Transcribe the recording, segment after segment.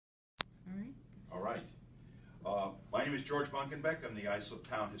All right. My name is George Munkenbeck. I'm the Islip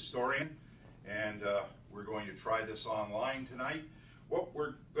Town Historian, and we're going to try this online tonight. What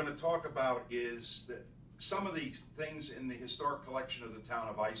we're going to talk about is some of these things in the historic collection of the town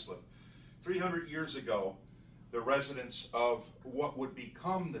of Islip. 300 years ago, the residents of what would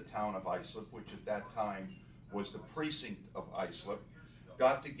become the town of Islip, which at that time was the precinct of Islip,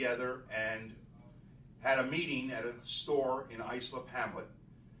 got together and had a meeting at a store in Islip Hamlet.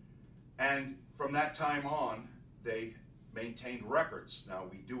 And from that time on, they maintained records. Now,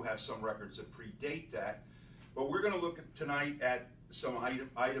 we do have some records that predate that, but we're going to look tonight at some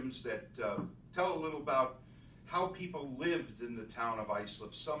items that tell a little about how people lived in the town of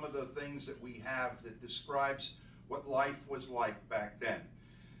Islip, some of the things that we have that describes what life was like back then.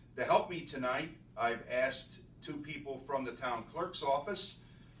 To help me tonight, I've asked two people from the town clerk's office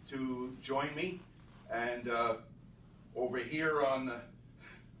to join me, and over here on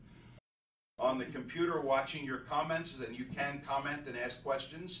the computer watching your comments, and you can comment and ask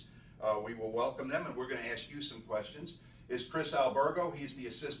questions. We will welcome them, and we're going to ask you some questions. Is Chris Albergo. He's the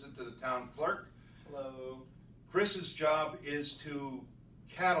assistant to the town clerk. Hello. Chris's job is to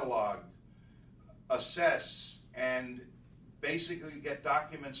catalog, assess, and basically get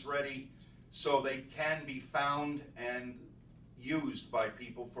documents ready so they can be found and used by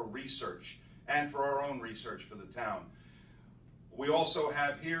people for research and for our own research for the town. We also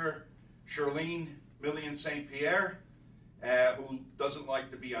have here Charlene Millian St. Pierre, who doesn't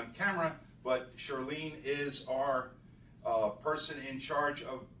like to be on camera, but Charlene is our person in charge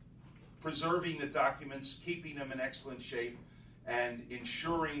of preserving the documents, keeping them in excellent shape, and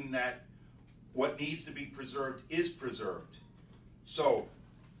ensuring that what needs to be preserved is preserved. So,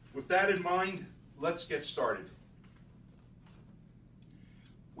 with that in mind, let's get started.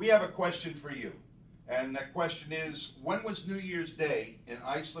 We have a question for you, and that question is, when was New Year's Day in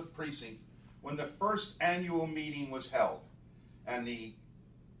Islip Precinct when the first annual meeting was held? And the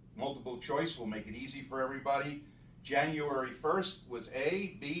multiple choice will make it easy for everybody. January 1st was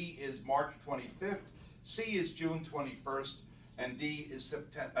A, B is March 25th, C is June 21st, and D is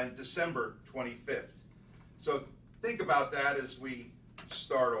December 25th. So think about that as we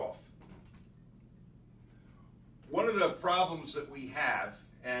start off. One of the problems that we have,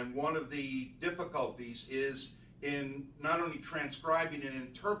 and one of the difficulties, is in not only transcribing and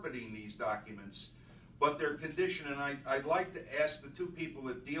interpreting these documents, but their condition. And I'd like to ask the two people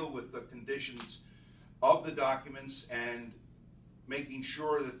that deal with the conditions of the documents and making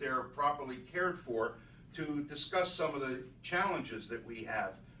sure that they're properly cared for to discuss some of the challenges that we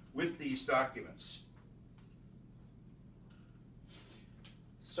have with these documents.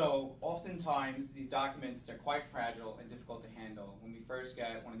 So oftentimes these documents are quite fragile and difficult to handle. When we first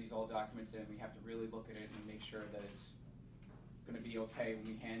get one of these old documents in, we have to really look at it and make sure that it's going to be okay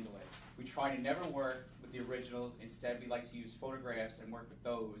when we handle it. We try to never work with the originals. Instead, we like to use photographs and work with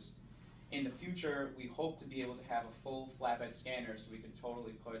those. In the future, we hope to be able to have a full flatbed scanner so we can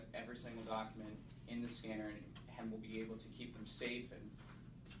totally put every single document in the scanner, and we'll be able to keep them safe and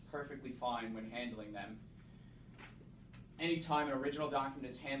perfectly fine when handling them. Anytime an original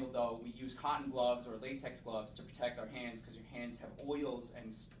document is handled, though, we use cotton gloves or latex gloves to protect our hands, because your hands have oils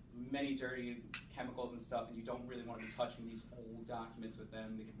and many dirty chemicals and stuff, and you don't really want to be touching these old documents with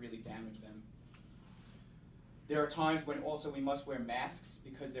them. They could really damage them. There are times when also we must wear masks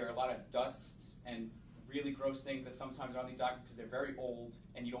because there are a lot of dusts and really gross things that sometimes are on these documents because they're very old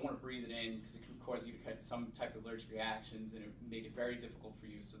and you don't want to breathe it in because it can cause you to get some type of allergic reactions and it make it very difficult for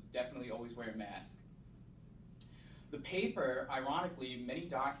you. So definitely always wear a mask. The paper, ironically, many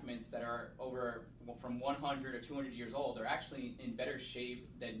documents that are from 100 or 200 years old are actually in better shape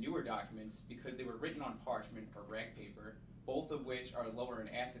than newer documents because they were written on parchment or rag paper, both of which are lower in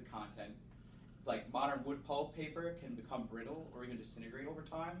acid content. It's like modern wood pulp paper can become brittle or even disintegrate over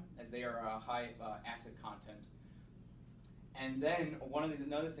time as they are high acid content. And then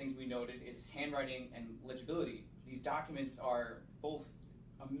another things we noted is handwriting and legibility. These documents are both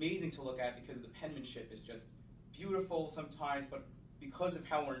amazing to look at because the penmanship is just beautiful sometimes, but because of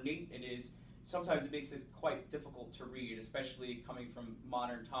how ornate it is, sometimes it makes it quite difficult to read, especially coming from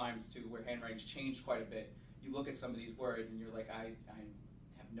modern times to where handwriting's changed quite a bit. You look at some of these words and you're like, I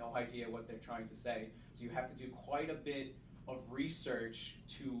have no idea what they're trying to say. So you have to do quite a bit of research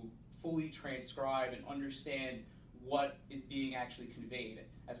to fully transcribe and understand what is being actually conveyed,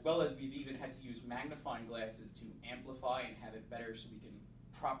 as well as we've even had to use magnifying glasses to amplify and have it better so we can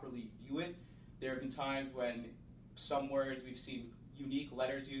properly view it. There have been times when some words we've seen unique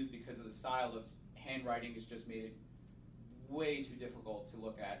letters used because of the style of handwriting has just made it way too difficult to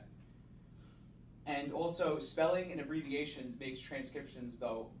look at. And also, spelling and abbreviations makes transcriptions,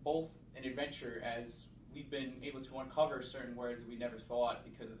 though, both an adventure, as we've been able to uncover certain words that we never thought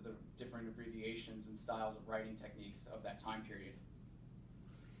because of the different abbreviations and styles of writing techniques of that time period.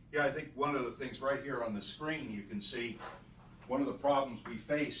 Yeah, I think one of the things right here on the screen, you can see one of the problems we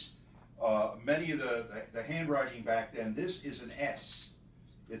face. Many of the handwriting back then, this is an S.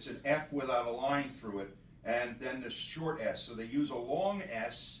 It's an F without a line through it, and then the short S. So they use a long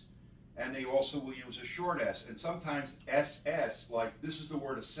S, and they also will use a short S. And sometimes SS, like this is the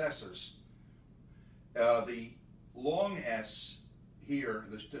word assessors. The long S here,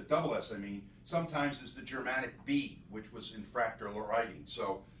 the double S I mean, sometimes is the Germanic B, which was in fractal writing.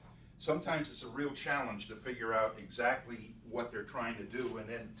 So sometimes it's a real challenge to figure out exactly what they're trying to do, and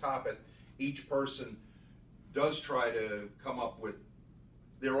then top it, each person does try to come up with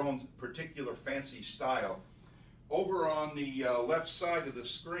their own particular fancy style. Over on the left side of the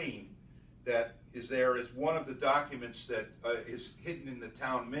screen that is there is one of the documents that is hidden in the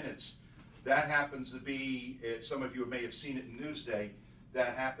town minutes. That happens to be, some of you may have seen it in Newsday,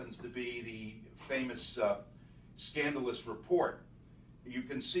 that happens to be the famous scandalous report. You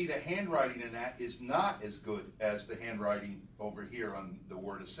can see the handwriting in that is not as good as the handwriting over here on the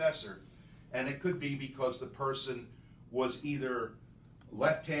word assessor. And it could be because the person was either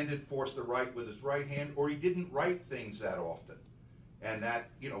left-handed, forced to write with his right hand, or he didn't write things that often. And that,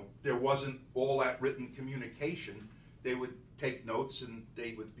 you know, there wasn't all that written communication. They would take notes and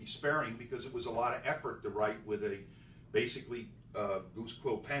they would be sparing because it was a lot of effort to write with a basically goose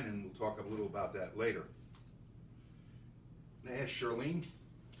quill pen, and we'll talk a little about that later. Can I ask Charlene?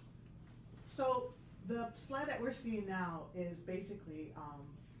 So the slide that we're seeing now is basically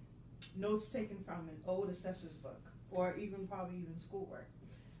notes taken from an old assessor's book, or probably even schoolwork.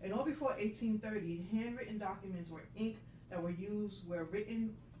 And all before 1830, handwritten documents were ink that were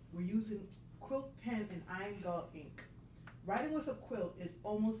using quilt pen and iron gall ink. Writing with a quilt is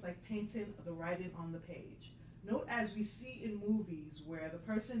almost like painting the writing on the page. Note, as we see in movies where the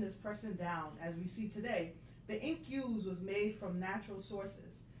person is pressing down, as we see today, the ink used was made from natural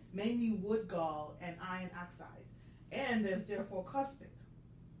sources, mainly wood gall and iron oxide, and there's therefore caustic.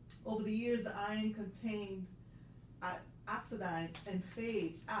 Over the years, the iron contained oxidizes and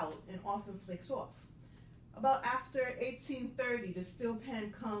fades out and often flakes off. About after 1830, the steel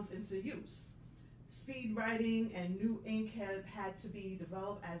pen comes into use. Speed writing and new ink had to be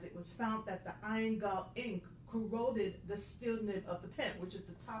developed, as it was found that the iron gall ink corroded the steel nib of the pen, which is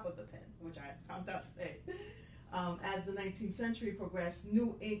the top of the pen, which I found out today. As the 19th century progressed,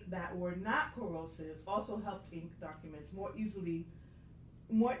 new ink that were not corrosive also helped ink documents more easily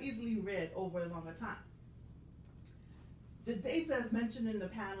read over a longer time. The dates as mentioned in the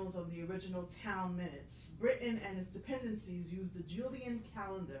panels of the original town minutes, Britain and its dependencies used the Julian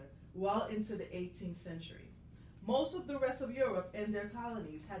calendar well into the 18th century. Most of the rest of Europe and their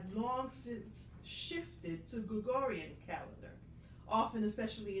colonies had long since shifted to Gregorian calendar. Often,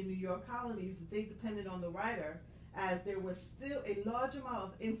 especially in New York colonies, the date depended on the writer, as there was still a large amount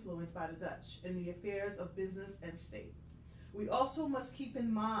of influence by the Dutch in the affairs of business and state. We also must keep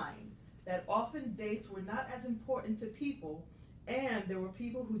in mind that often dates were not as important to people, and there were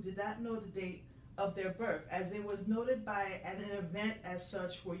people who did not know the date of their birth, as it was noted by an event as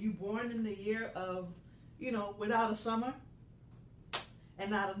such. Were you born in the year of, without a summer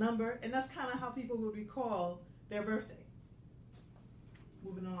and not a number? And that's kind of how people would recall their birthday.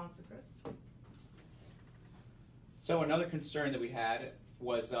 Moving along to Chris. So another concern that we had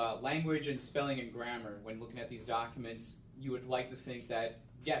was language and spelling and grammar. When looking at these documents, you would like to think that,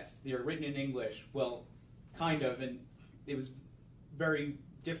 yes, they're written in English. Well, kind of, and it was very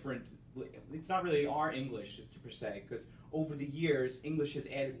different. It's not really our English, just to per se, because over the years, English has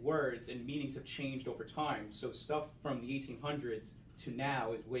added words and meanings have changed over time. So stuff from the 1800s to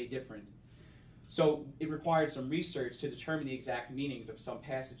now is way different. So it requires some research to determine the exact meanings of some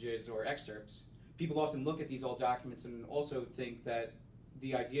passages or excerpts. People often look at these old documents and also think that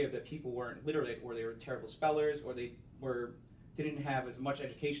the idea that people weren't literate, or they were terrible spellers, or they didn't have as much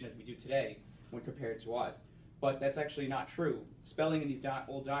education as we do today when compared to us. But that's actually not true. Spelling in these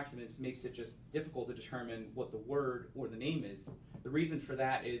old documents makes it just difficult to determine what the word or the name is. The reason for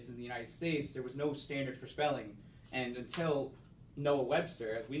that is in the United States, there was no standard for spelling. And until Noah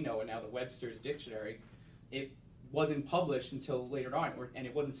Webster, as we know it now, the Webster's Dictionary, it wasn't published until later on, and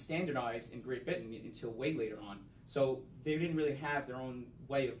it wasn't standardized in Great Britain until way later on. So they didn't really have their own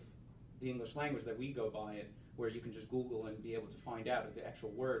way of the English language that we go by it, where you can just Google and be able to find out the actual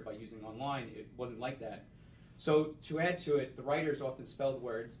word by using online. It wasn't like that. So to add to it, the writers often spelled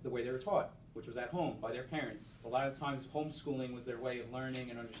words the way they were taught, which was at home by their parents. A lot of times homeschooling was their way of learning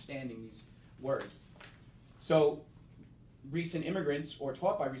and understanding these words. So recent immigrants, or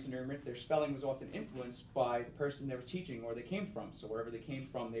taught by recent immigrants, their spelling was often influenced by the person they were teaching or they came from. So wherever they came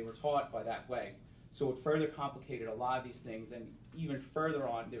from, they were taught by that way. So it further complicated a lot of these things, and even further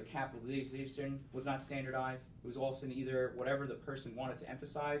on, their capitalization was not standardized. It was also either whatever the person wanted to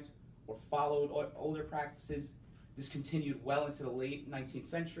emphasize or followed older practices. This continued well into the late 19th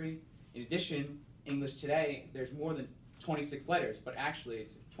century. In addition, English today, there's more than 26 letters, but actually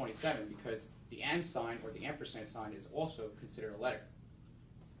it's 27 because the and sign or the ampersand sign is also considered a letter.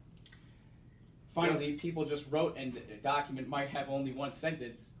 Finally, people just wrote, and a document might have only one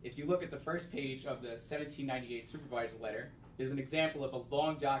sentence. If you look at the first page of the 1798 supervisor letter, there's an example of a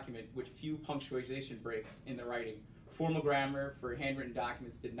long document with few punctuation breaks in the writing. Formal grammar for handwritten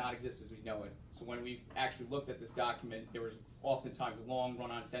documents did not exist as we know it. So when we actually looked at this document, there was oftentimes long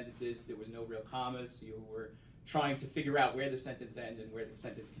run-on sentences. There was no real commas, so you were trying to figure out where the sentence ended and where the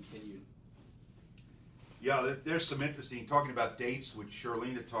sentence continued. Yeah, there's some interesting, talking about dates, which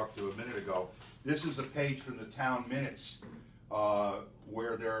Charlene talked to a minute ago. This is a page from the town minutes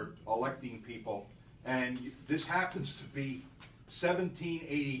where they're electing people. And this happens to be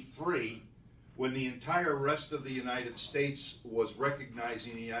 1783, when the entire rest of the United States was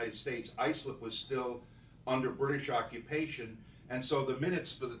recognizing the United States. Islip was still under British occupation. And so the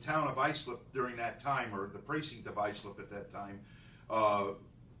minutes for the town of Islip during that time, or the precinct of Islip at that time,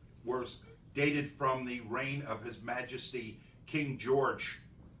 were dated from the reign of His Majesty King George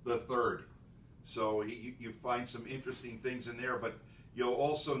III. So you find some interesting things in there, but you'll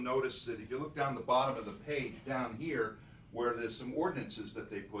also notice that if you look down the bottom of the page down here, where there's some ordinances that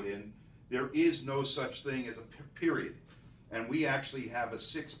they put in, there is no such thing as a period. And we actually have a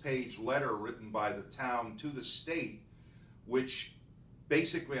 6-page letter written by the town to the state, which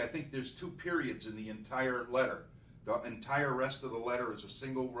basically, I think there's 2 periods in the entire letter. The entire rest of the letter is a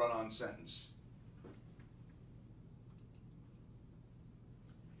single run-on sentence.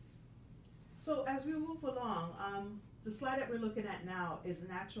 So as we move along, the slide that we're looking at now is an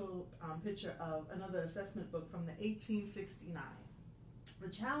actual picture of another assessment book from the 1869. The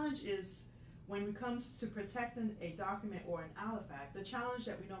challenge is, when it comes to protecting a document or an artifact, the challenge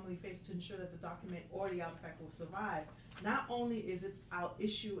that we normally face to ensure that the document or the artifact will survive, not only is it our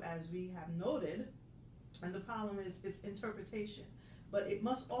issue as we have noted, and the problem is its interpretation, but it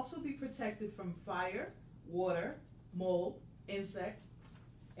must also be protected from fire, water, mold, insects,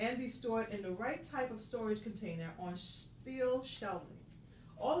 and be stored in the right type of storage container on steel shelving.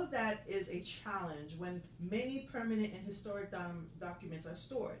 All of that is a challenge when many permanent and historic documents are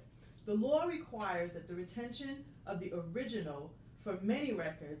stored. The law requires that the retention of the original for many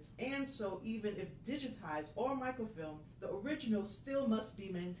records, and so even if digitized or microfilm, the original still must be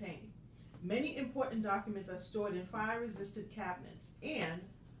maintained. Many important documents are stored in fire-resistant cabinets, and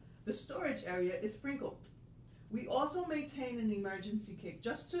the storage area is sprinkled. We also maintain an emergency kit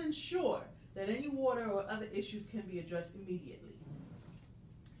just to ensure that any water or other issues can be addressed immediately.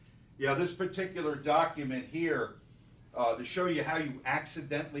 Yeah, this particular document here, to show you how you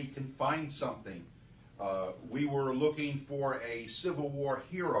accidentally can find something. We were looking for a Civil War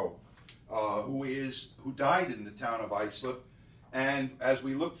hero who died in the town of Islip. And as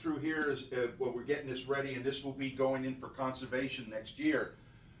we look through here, well, we're getting this ready, and this will be going in for conservation next year.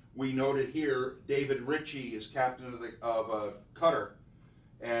 We noted here David Ritchie is captain of a cutter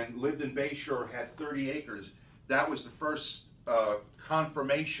and lived in Bayshore, had 30 acres. That was the first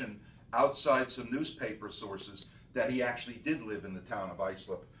confirmation outside some newspaper sources that he actually did live in the town of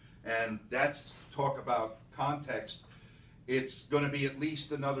Islip. And that's talk about context. It's going to be at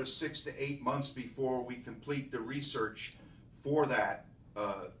least another 6 to 8 months before we complete the research for that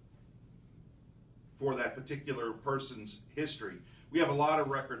particular person's history. We have a lot of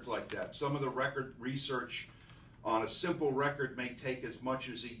records like that. Some of the record research on a simple record may take as much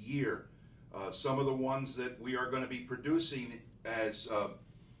as a year. Some of the ones that we are going to be producing as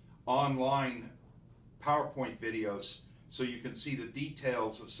online PowerPoint videos, so you can see the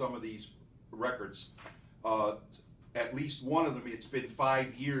details of some of these records. At least one of them, it's been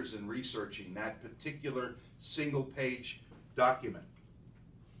 5 years in researching that particular single-page document.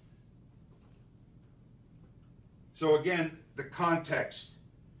 So again, the context.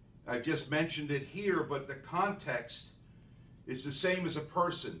 I've just mentioned it here, but the context is the same as a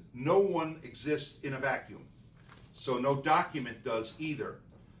person. No one exists in a vacuum. So no document does either.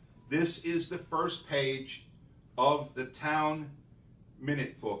 This is the first page of the town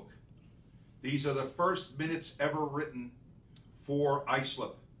minute book. These are the first minutes ever written for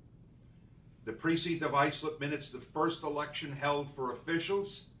Islip. The precinct of Islip minutes, the first election held for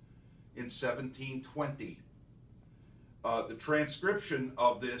officials in 1720. The transcription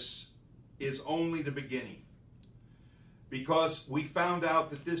of this is only the beginning, because we found out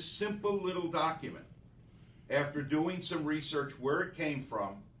that this simple little document, after doing some research where it came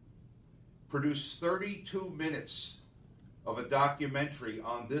from, produced 32 minutes of a documentary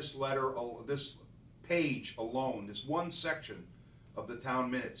on this letter, this page alone, this one section of the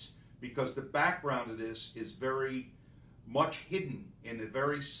town minutes, because the background of this is very much hidden in the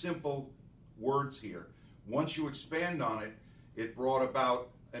very simple words here. Once you expand on it, it brought about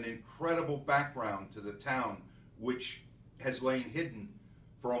an incredible background to the town, which has lain hidden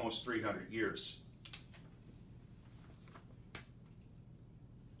for almost 300 years.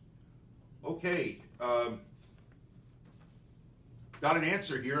 Okay, got an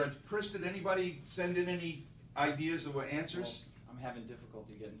answer here. Chris, did anybody send in any ideas of answers? Well, I'm having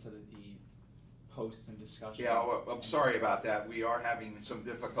difficulty getting to the posts and discussion. Yeah, well, I'm sorry about that. We are having some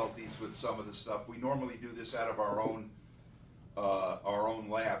difficulties with some of the stuff. We normally do this out of our own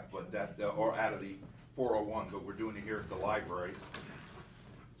lab, but or out of the 401, but we're doing it here at the library.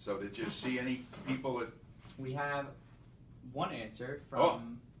 So did you see any people that? We have one answer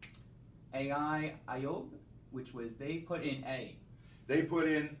from AI Ayob, which was they put in A. They put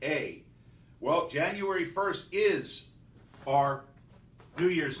in A. Well, January 1st is our New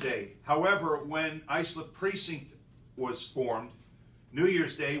Year's Day. However, when Islip Precinct was formed, New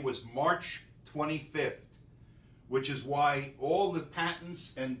Year's Day was March 25th, which is why all the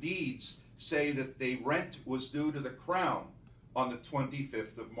patents and deeds say that the rent was due to the Crown on the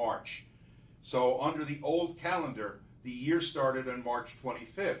 25th of March. So under the old calendar, the year started on March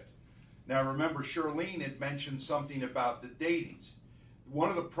 25th. Now remember, Charlene had mentioned something about the datings. One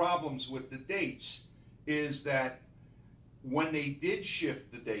of the problems with the dates is that when they did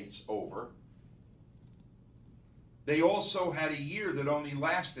shift the dates over, they also had a year that only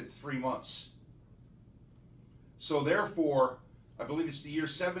lasted 3 months. So therefore, I believe it's the year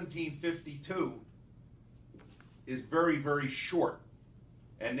 1752 is very, very short.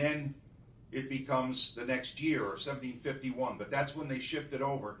 And then it becomes the next year, or 1751. But that's when they shifted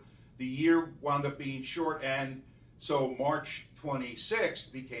over. The year wound up being short, and so March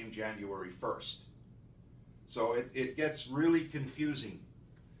 26th became January 1st. So it gets really confusing.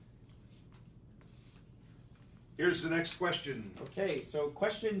 Here's the next question. Okay, so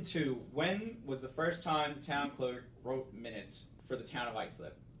question 2. When was the first time the town clerk wrote minutes for the town of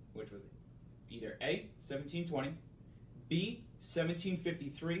Islip? Which was either A, 1720, B,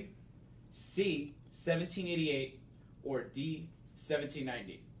 1753, C, 1788, or D,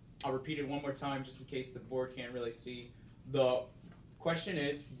 1790. I'll repeat it one more time just in case the board can't really see. The question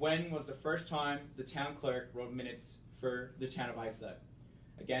is, when was the first time the town clerk wrote minutes for the town of Islip?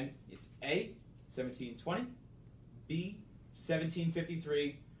 Again, it's A, 1720, B,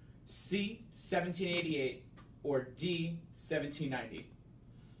 1753, C, 1788, or D, 1790.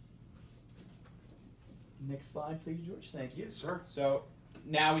 Next slide, please, George. Thank you. Yes, sir. So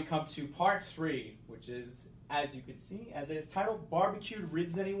now we come to part 3, which is, as you can see, as it is titled, Barbecued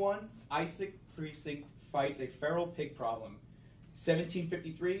Ribs Anyone? Islip Precinct Fights a Feral Pig Problem.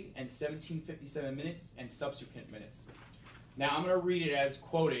 1753 and 1757 minutes and subsequent minutes. Now I'm going to read it as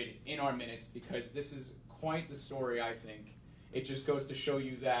quoted in our minutes because this is quite the story, I think. It just goes to show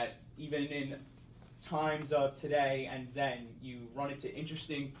you that even in times of today and then, you run into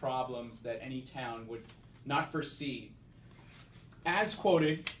interesting problems that any town would not foresee. As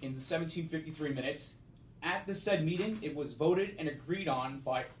quoted in the 1753 minutes, at the said meeting, it was voted and agreed on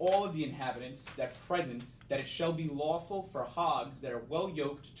by all of the inhabitants that present that it shall be lawful for hogs that are well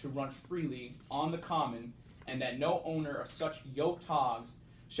yoked to run freely on the common, and that no owner of such yoked hogs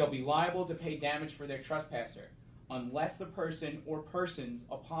shall be liable to pay damage for their trespasser, unless the person or persons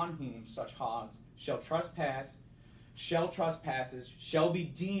upon whom such hogs shall trespass shall be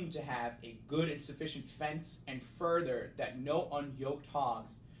deemed to have a good and sufficient fence, and further, that no unyoked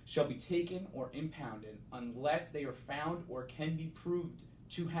hogs shall be taken or impounded unless they are found or can be proved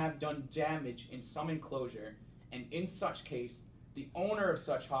to have done damage in some enclosure, and in such case, the owner of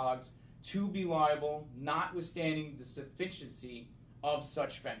such hogs to be liable, notwithstanding the sufficiency of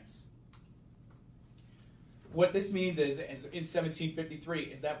such fence. What this means is in 1753,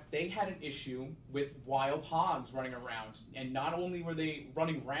 is that they had an issue with wild hogs running around, and not only were they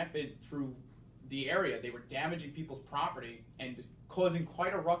running rampant through the area, they were damaging people's property and causing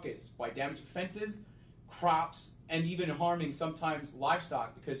quite a ruckus by damaging fences, crops, and even harming sometimes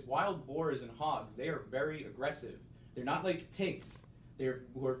livestock, because wild boars and hogs, they are very aggressive. They're not like pigs. They're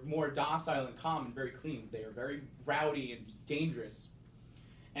more docile and calm and very clean. They are very rowdy and dangerous.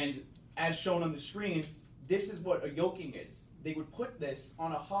 And as shown on the screen, this is what a yoking is. They would put this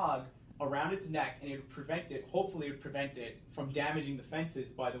on a hog around its neck, and it would prevent it, hopefully it would prevent it from damaging the fences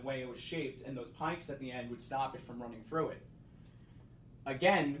by the way it was shaped, and those pikes at the end would stop it from running through it.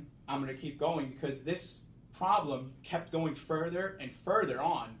 Again, I'm going to keep going because this problem kept going further and further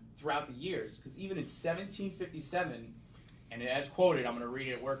on throughout the years, because even in 1757, and as quoted, I'm going to read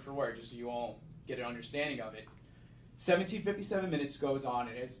it word for word just so you all get an understanding of it. 1757 minutes goes on,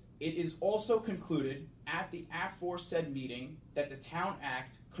 and it is also concluded at the aforesaid meeting that the Town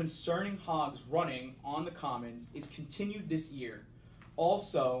Act concerning hogs running on the commons is continued this year.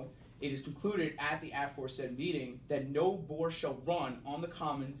 Also, it is concluded at the aforesaid meeting that no boar shall run on the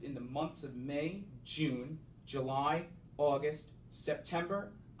commons in the months of May, June, July, August,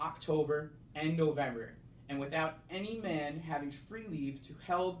 September, October, and November, and without any man having free leave to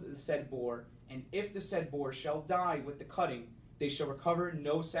held the said boar, and if the said boar shall die with the cutting, they shall recover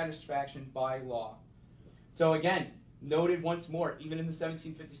no satisfaction by law. So again, noted once more, even in the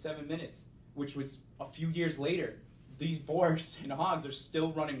 1757 minutes, which was a few years later, these boars and hogs are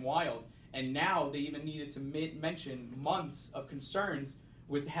still running wild, and now they even needed to mention months of concerns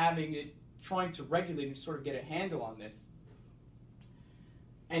with having it, trying to regulate and sort of get a handle on this.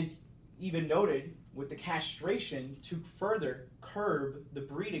 And even noted with the castration to further curb the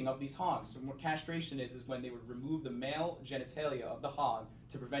breeding of these hogs. And what castration is when they would remove the male genitalia of the hog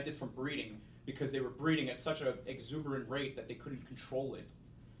to prevent it from breeding, because they were breeding at such an exuberant rate that they couldn't control it.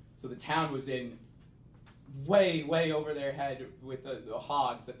 So the town was in way, way over their head with the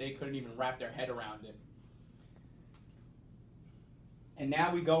hogs that they couldn't even wrap their head around it. And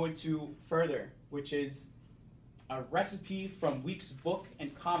now we go into further, which is a recipe from Week's book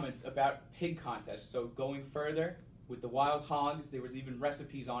and comments about pig contests. So going further with the wild hogs, there was even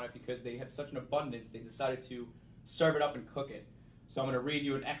recipes on it because they had such an abundance, they decided to serve it up and cook it. So I'm going to read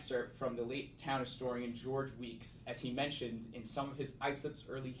you an excerpt from the late town historian George Weeks, as he mentioned in some of his Islip's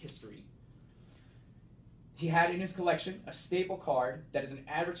early history. He had in his collection a staple card that is an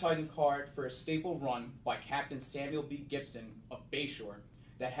advertising card for a staple run by Captain Samuel B. Gibson of Bayshore,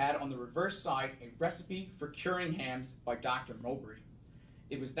 that had on the reverse side a recipe for curing hams by Dr. Mowbray.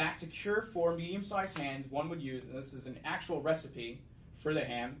 It was that to cure 4 medium-sized hams, one would use, and this is an actual recipe for the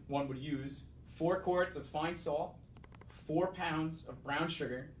ham, one would use 4 quarts of fine salt, 4 pounds of brown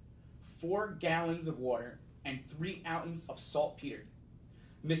sugar, 4 gallons of water, and 3 ounces of saltpeter.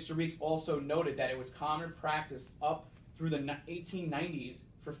 Mr. Weeks also noted that it was common practice up through the 1890s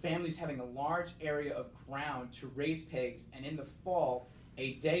for families having a large area of ground to raise pigs, and in the fall,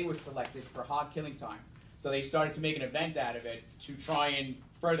 a day was selected for hog killing time. So they started to make an event out of it to try and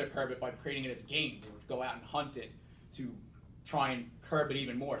further curb it by creating it as game. They would go out and hunt it to try and curb it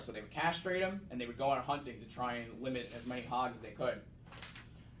even more. So they would castrate them, and they would go out hunting to try and limit as many hogs as they could.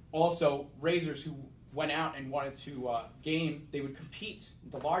 Also, raisers who went out and wanted to game, they would compete.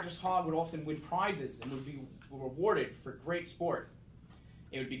 The largest hog would often win prizes and would be rewarded for great sport.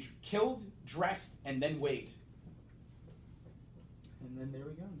 It would be killed, dressed, and then weighed. And then there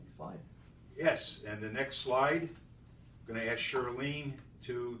we go, next slide. Yes, and the next slide, I'm going to ask Charlene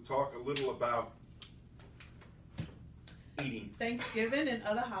to talk a little about eating. Thanksgiving and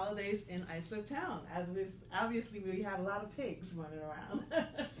other holidays in Islip Town. Obviously, we had a lot of pigs running around.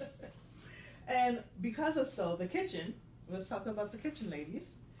 And because of so, the kitchen, let's talk about the kitchen, ladies.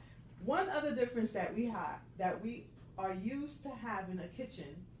 One other difference that we are used to have in a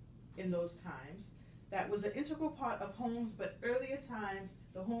kitchen in those times, that was an integral part of homes, but earlier times,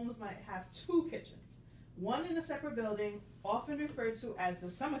 the homes might have 2 kitchens. One in a separate building, often referred to as the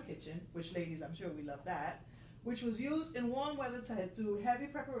summer kitchen, which ladies, I'm sure we love that, which was used in warm weather to do heavy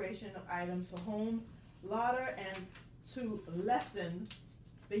preparation of items for home larder and to lessen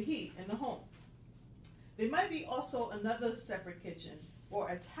the heat in the home. There might be also another separate kitchen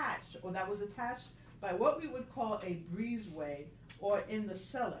that was attached by what we would call a breezeway, or in the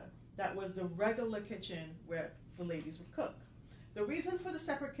cellar. That was the regular kitchen where the ladies would cook. The reason for the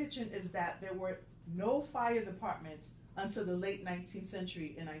separate kitchen is that there were no fire departments until the late 19th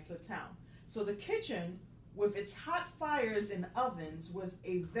century in Islip Town. So the kitchen, with its hot fires and ovens, was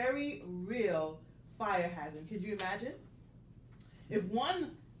a very real fire hazard. Could you imagine? If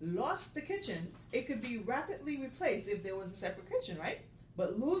one lost the kitchen, it could be rapidly replaced if there was a separate kitchen, right?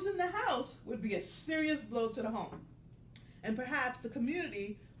 But losing the house would be a serious blow to the home, and perhaps the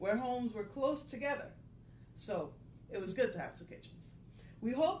community where homes were close together. So it was good to have 2 kitchens.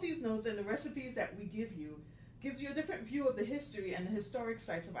 We hope these notes and the recipes that we give you gives you a different view of the history and the historic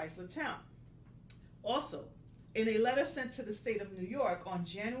sites of Islip Town. Also, in a letter sent to the state of New York on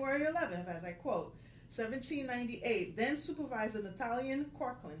January 11th, as I quote, 1798, then Supervisor Nathaniel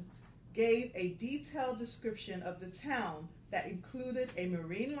Corcoran gave a detailed description of the town that included a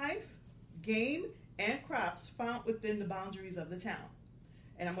marine life, game, and crops found within the boundaries of the town.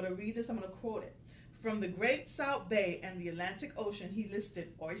 And I'm going to read this, I'm going to quote it. From the Great South Bay and the Atlantic Ocean, he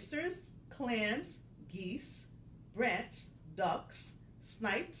listed oysters, clams, geese, brants, ducks,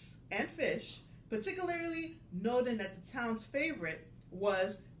 snipes, and fish, particularly noting that the town's favorite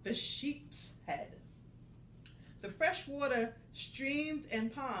was the sheep's head. The freshwater streams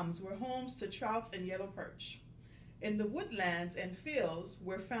and ponds were homes to trouts and yellow perch. In the woodlands and fields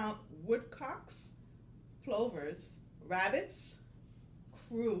were found woodcocks, plovers, rabbits,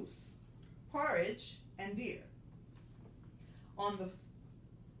 crows, partridge, and deer. On the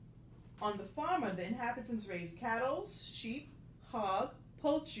farmer, the inhabitants raised cattle, sheep, hog,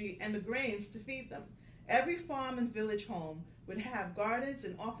 poultry, and the grains to feed them. Every farm and village home would have gardens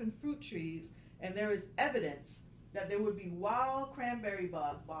and often fruit trees, and there is evidence that there would be wild cranberry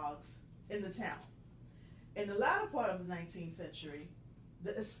bogs in the town. In the latter part of the 19th century,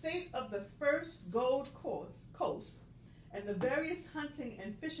 the estate of the first Gold Coast and the various hunting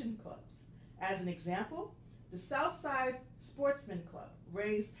and fishing clubs. As an example, the Southside Sportsman Club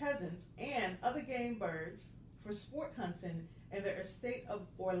raised pheasants and other game birds for sport hunting in their estate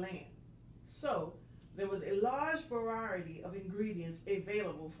or land. So, there was a large variety of ingredients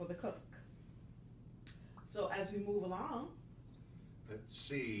available for the cook. So as we move along, let's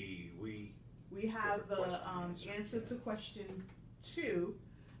see, we have the answer to question 2.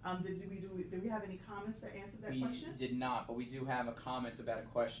 Did we have any comments that answered that question? We did not, but we do have a comment about a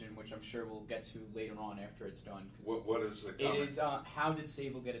question, which I'm sure we'll get to later on after it's done. What is the comment? It is, how did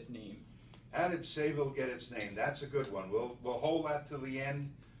Sayville get its name? How did Sayville get its name? That's a good one. We'll hold that to the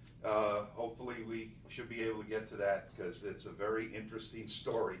end. Hopefully we should be able to get to that because it's a very interesting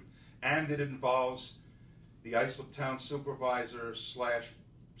story. And it involves the Islip Town Supervisor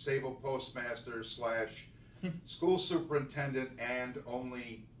 / Sayville Postmaster / School Superintendent and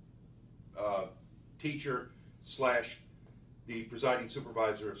only teacher / the Presiding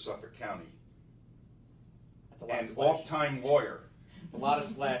Supervisor of Suffolk County. That's a lot and of slashes. off-time lawyer. It's a lot of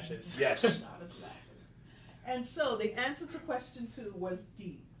slashes. Yes. A lot of slashes. And so the answer to question 2 was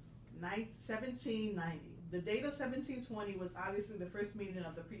D, 1790. The date of 1720 was obviously the first meeting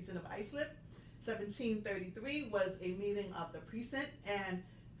of the precinct of Islip. 1733 was a meeting of the precinct, and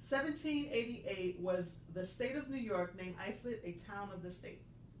 1788 was the state of New York named Islip a town of the state,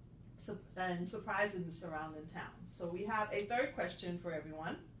 and surprising the surrounding towns. So we have a third question for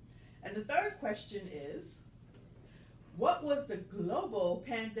everyone, and the third question is, what was the global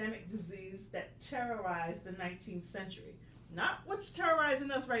pandemic disease that terrorized the 19th century? Not what's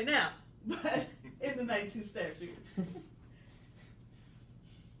terrorizing us right now, but in the 19th century.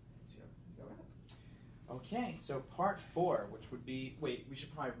 Okay, so part 4, which would be, wait, we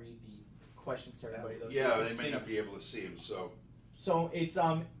should probably read the questions to everybody. Though, Yeah, so they may not be able to see them, so. So it's,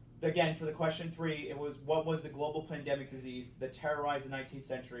 again, for the question 3, it was, what was the global pandemic disease that terrorized the 19th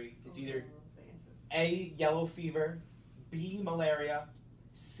century? It's either A, yellow fever, B, malaria,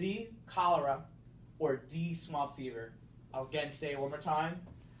 C, cholera, or D, swamp fever. I'll again say it one more time.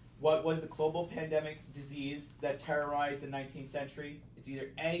 What was the global pandemic disease that terrorized the 19th century? It's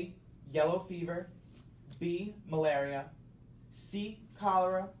either A, yellow fever, B, malaria, C,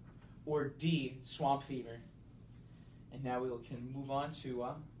 cholera, or D, swamp fever. And now we can move on to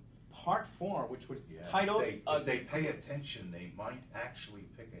part 4, which was titled... If they pay attention, they might actually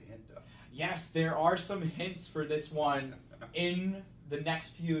pick a hint up. Yes, there are some hints for this one in the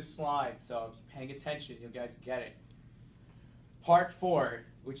next few slides, so if you're paying attention, you guys get it. Part 4,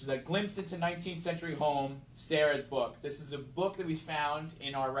 which is a glimpse into 19th century home, Sarah's book. This is a book that we found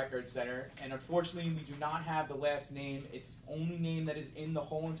in our record center, and unfortunately we do not have the last name. Its only name that is in the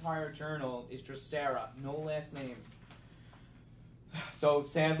whole entire journal is just Sarah, no last name. So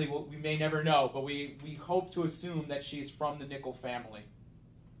sadly, we may never know, but we hope to assume that she is from the Nickel family.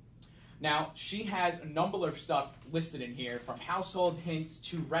 Now, she has a number of stuff listed in here, from household hints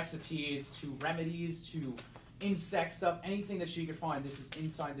to recipes to remedies to insect stuff, anything that she could find. This is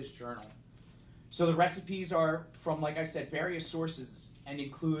inside this journal. So the recipes are from, like I said, various sources and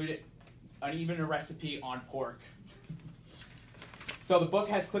include even a recipe on pork. So the book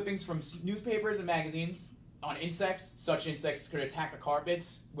has clippings from newspapers and magazines on insects. Such insects could attack the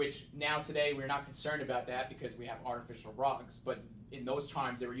carpets, which now today we're not concerned about that because we have artificial rugs, but in those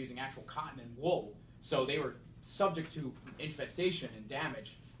times they were using actual cotton and wool, so they were subject to infestation and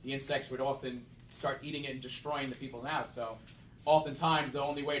damage. The insects would often start eating it and destroying the people's house, so oftentimes the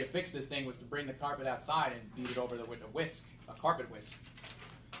only way to fix this thing was to bring the carpet outside and beat it over with a carpet whisk.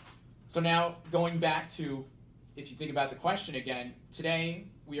 So now, going back to, if you think about the question again, today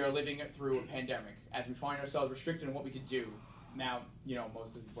we are living through a pandemic as we find ourselves restricted in what we could do. Now,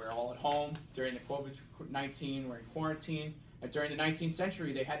 we're all at home during the COVID-19, we're in quarantine. And during the 19th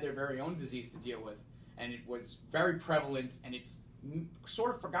century, they had their very own disease to deal with. And it was very prevalent, and it's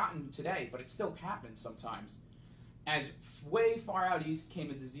sort of forgotten today, but it still happens sometimes. As way far out east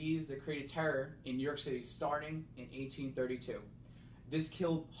came a disease that created terror in New York City starting in 1832. This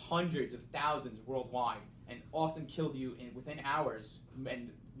killed hundreds of thousands worldwide and often killed you within hours,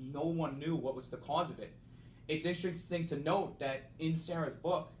 and no one knew what was the cause of it. It's interesting to note that in Sarah's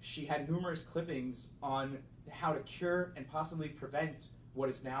book, she had numerous clippings on how to cure and possibly prevent what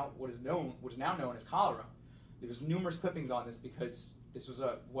is now known as cholera. There was numerous clippings on this because this was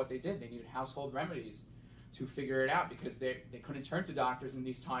what they did. They needed household remedies to figure it out because they couldn't turn to doctors in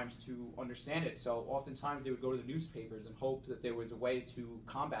these times to understand it. So oftentimes they would go to the newspapers and hope that there was a way to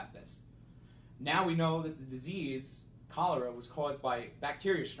combat this. Now we know that the disease, cholera, was caused by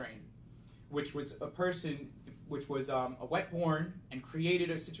bacteria strain, which was a wet-borne and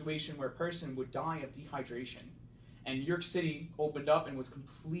created a situation where a person would die of dehydration. And New York City opened up and was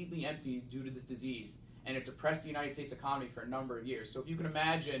completely empty due to this disease. And it depressed the United States economy for a number of years. So if you can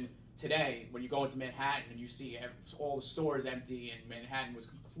imagine today, when you go into Manhattan and you see all the stores empty and Manhattan was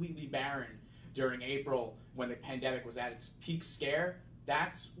completely barren during April when the pandemic was at its peak scare,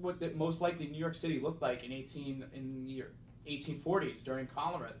 that's what most likely New York City looked like in the 1840s during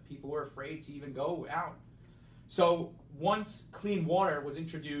cholera. People were afraid to even go out. So once clean water was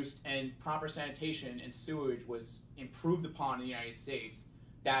introduced and proper sanitation and sewage was improved upon in the United States,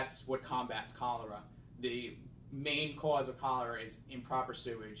 that's what combats cholera. The main cause of cholera is improper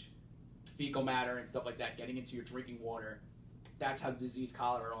sewage, fecal matter and stuff like that, getting into your drinking water. That's how disease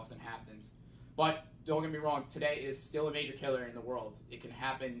cholera often happens. But don't get me wrong, today is still a major killer in the world. It can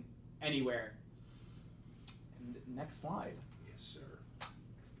happen anywhere. And next slide. Yes, sir.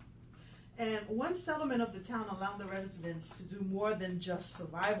 And one settlement of the town allowed the residents to do more than just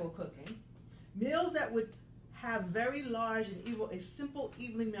survival cooking. Meals that would have very large and a simple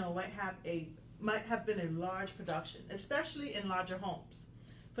evening meal might have been a large production, especially in larger homes.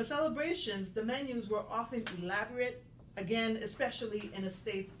 For celebrations, the menus were often elaborate, again, especially in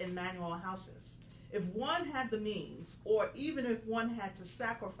estates and manual houses. If one had the means, or even if one had to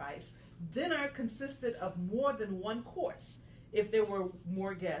sacrifice, dinner consisted of more than one course if there were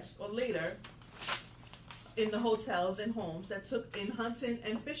more guests, or later in the hotels and homes that took in hunting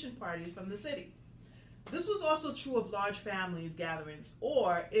and fishing parties from the city. This was also true of large families gatherings,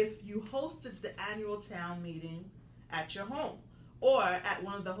 or if you hosted the annual town meeting at your home, or at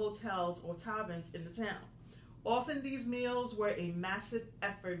one of the hotels or taverns in the town. Often these meals were a massive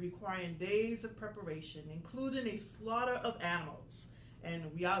effort requiring days of preparation, including a slaughter of animals. And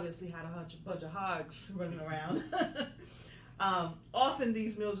we obviously had a bunch of hogs running around. Often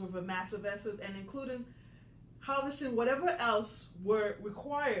these meals were for massive effort and including harvesting whatever else were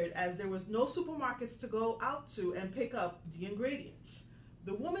required, as there was no supermarkets to go out to and pick up the ingredients.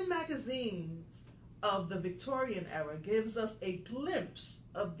 The woman magazines of the Victorian era gives us a glimpse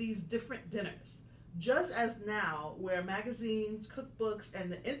of these different dinners, just as now where magazines, cookbooks,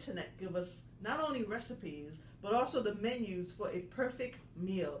 and the internet give us not only recipes, but also the menus for a perfect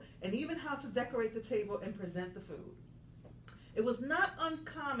meal, and even how to decorate the table and present the food. It was not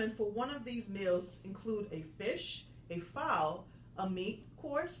uncommon for one of these meals to include a fish, a fowl, a meat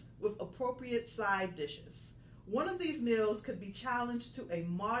course with appropriate side dishes. One of these meals could be challenged to a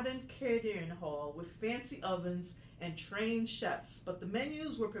modern catering hall with fancy ovens and trained chefs, but the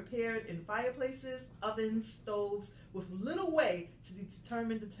menus were prepared in fireplaces, ovens, stoves, with little way to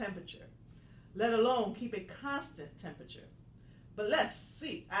determine the temperature, let alone keep a constant temperature. But let's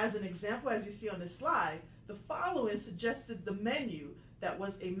see, as an example, as you see on this slide, the following suggested the menu that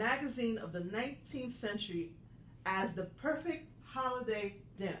was a magazine of the 19th century as the perfect holiday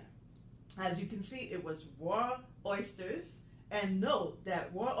dinner. As you can see, it was raw oysters, and note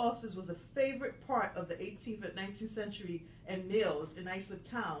that raw oysters was a favorite part of the 18th and 19th century, and meals in Islip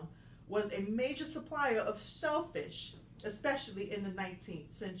town was a major supplier of shellfish, especially in the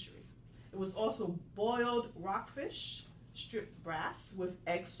 19th century. It was also boiled rockfish, stripped brass with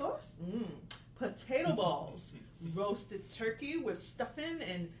egg sauce, potato balls, roasted turkey with stuffing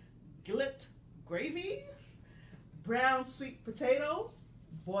and gillet gravy, brown sweet potato,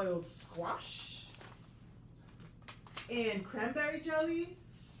 boiled squash, and cranberry jelly,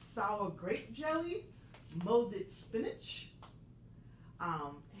 sour grape jelly, molded spinach,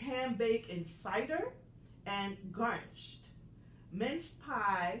 ham bake and cider, and garnished, mince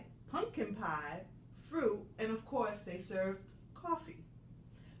pie, pumpkin pie, fruit, and of course they served coffee.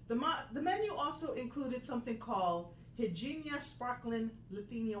 The menu also included something called Hygienia Sparkling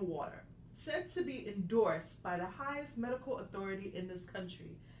Lithuania Water, said to be endorsed by the highest medical authority in this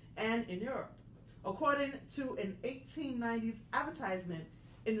country and in Europe, according to an 1890s advertisement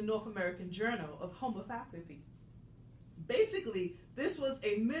in the North American Journal of Homeopathy. Basically, this was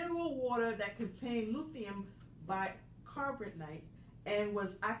a mineral water that contained lithium bicarbonate and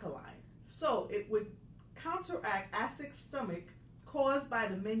was alkaline, so it would counteract acid stomach caused by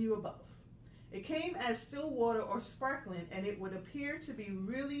the menu above. It came as still water or sparkling, and it would appear to be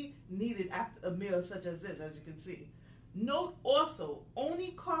really needed after a meal such as this, as you can see. Note also,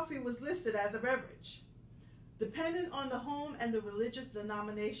 only coffee was listed as a beverage. Depending on the home and the religious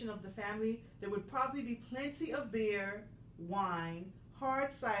denomination of the family, there would probably be plenty of beer, wine, hard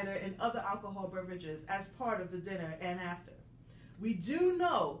cider, and other alcohol beverages as part of the dinner and after. We do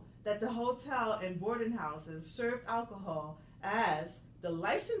know that the hotel and boarding houses served alcohol, as the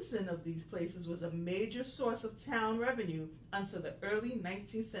licensing of these places was a major source of town revenue until the early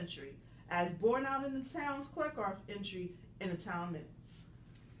 19th century, as borne out in the town's clerk entry in the town minutes.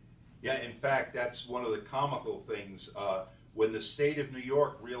 Yeah, in fact, that's one of the comical things. When the state of New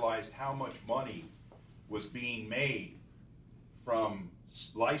York realized how much money was being made from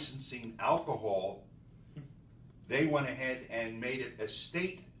licensing alcohol, they went ahead and made it a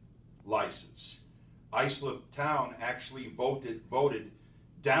state license. Islip town actually voted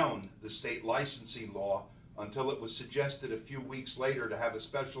down the state licensing law until it was suggested a few weeks later to have a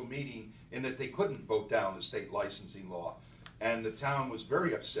special meeting in that they couldn't vote down the state licensing law. And the town was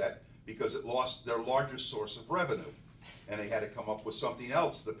very upset because it lost their largest source of revenue. And they had to come up with something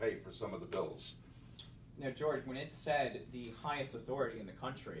else to pay for some of the bills. Now, George, when it said the highest authority in the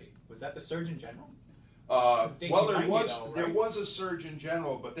country, was that the Surgeon General? Well, Right? there was a Surgeon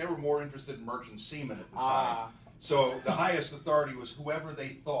General, but they were more interested in merchant seamen at the time. So the highest authority was whoever they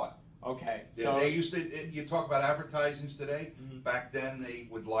thought. Okay. So they used to. You talk about advertisings today. Mm-hmm. Back then, they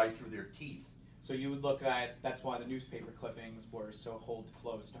would lie through their teeth. So you would look at, that's why the newspaper clippings were so hold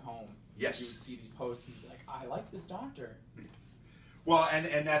close to home. Yes. You would see these posts and be like, I like this doctor. Well,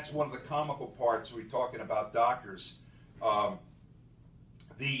 and that's one of the comical parts. We're talking about doctors.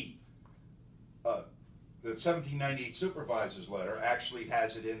 The 1798 supervisor's letter actually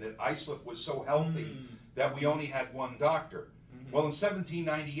has it in that Islip was so healthy that we only had one doctor. Well, in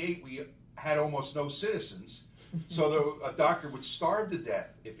 1798 we had almost no citizens, so a doctor would starve to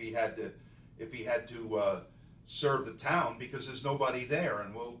death if he had to serve the town because there's nobody there.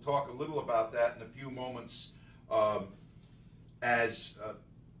 And we'll talk a little about that in a few moments as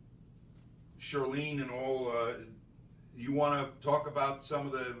Charlene and all. You want to talk about some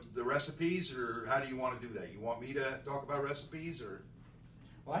of the recipes, or how do you want to do that? You want me to talk about recipes, or?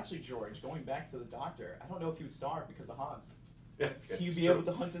 Well, actually, George, going back to the doctor, I don't know if he would starve because of the hogs. Yeah, He'd be able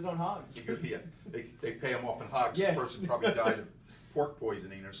to hunt his own hogs. Yeah, they pay him off in hogs. Yeah. The person probably died of pork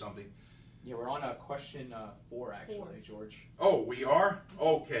poisoning or something. Yeah, we're on question 4, actually, 4. George. Oh, we are?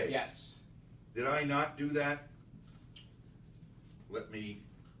 Okay. Yes. Did I not do that? Let me...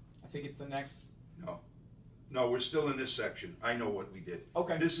 I think it's the next... No, we're still in this section. I know what we did.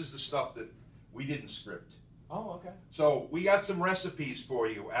 Okay. This is the stuff that we didn't script. Oh, okay. So we got some recipes for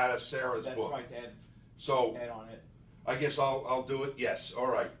you out of Sarah's That's book. right, to add So on it. I guess I'll do it. Yes, all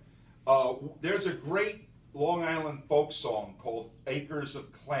right. There's a great Long Island folk song called Acres of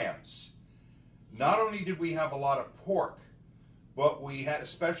Clams. Not only did we have a lot of pork, but we had,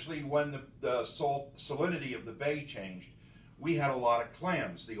 especially when the salinity of the bay changed, we had a lot of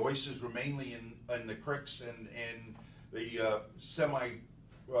clams. The oysters were mainly in the creeks and in the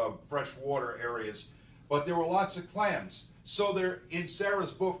semi-fresh water areas, but there were lots of clams. So there, in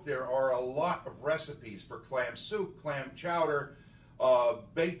Sarah's book, there are a lot of recipes for clam soup, clam chowder,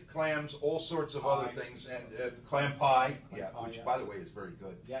 baked clams, all sorts of other things, and clam pie, which by the way is very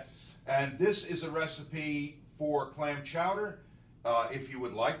good. Yes. And this is a recipe for clam chowder. If you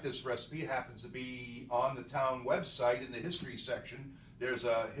would like this recipe, it happens to be on the town website in the history section. There's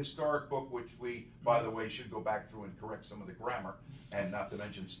a historic book which we, by the way, should go back through and correct some of the grammar, and not to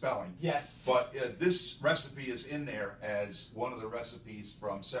mention spelling. Yes. But this recipe is in there as one of the recipes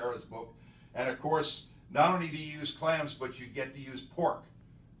from Sarah's book. And of course, not only do you use clams, but you get to use pork,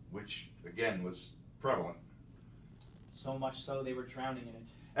 which again was prevalent. So much so they were drowning in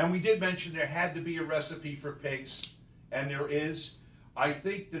it. And we did mention there had to be a recipe for pigs, and there is. I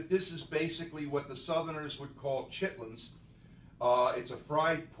think that this is basically what the Southerners would call chitlins. It's a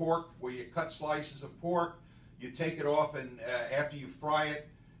fried pork where you cut slices of pork, you take it off, and after you fry it,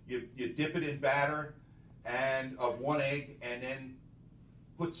 you dip it in batter and of 1 egg, and then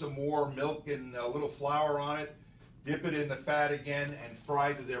put some more milk and a little flour on it, dip it in the fat again, and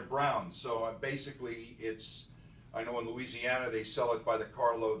fry to their brown. So basically it's I know in Louisiana they sell it by the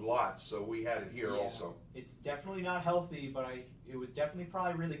carload lots, so we had it here also. It's definitely not healthy, but it was definitely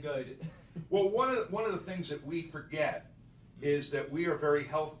probably really good. Well, one of the things that we forget is that we are very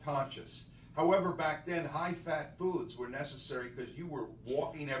health conscious. However, back then, high-fat foods were necessary because you were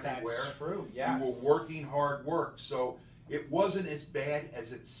walking everywhere. That's true, yes. You were working hard work, so it wasn't as bad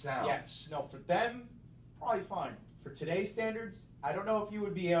as it sounds. Yes, no, for them, probably fine. For today's standards, I don't know if you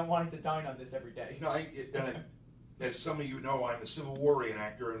would be wanting to dine on this every day. No, as some of you know, I'm a Civil War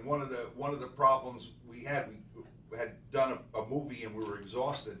reenactor, and one of the problems we had done a movie and we were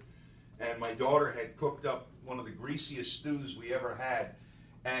exhausted, and my daughter had cooked up one of the greasiest stews we ever had,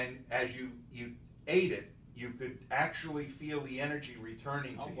 and as you ate it, you could actually feel the energy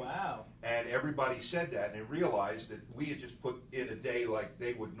returning to you. Oh, wow. And everybody said that, and they realized that we had just put in a day like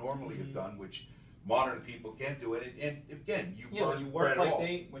they would normally have done, which modern people can't do it. And again, when you work bread off.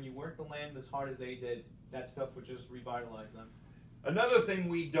 when you work the land as hard as they did, that stuff would just revitalize them. Another thing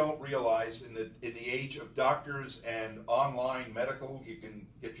we don't realize in the age of doctors and online medical, you can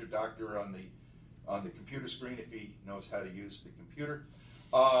get your doctor on the computer screen if he knows how to use the computer.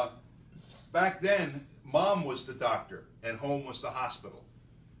 Back then, mom was the doctor and home was the hospital.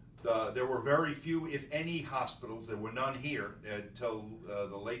 There were very few, if any, hospitals. There were none here until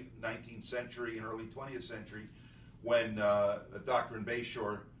the late 19th century and early 20th century, when a doctor in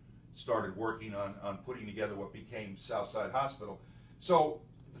Bayshore started working on putting together what became Southside Hospital. So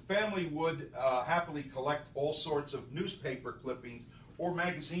the family would happily collect all sorts of newspaper clippings or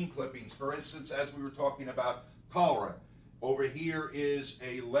magazine clippings. For instance, as we were talking about cholera, over here is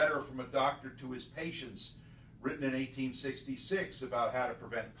a letter from a doctor to his patients written in 1866 about how to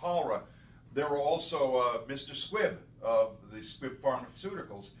prevent cholera. There were also Mr. Squibb of the Squibb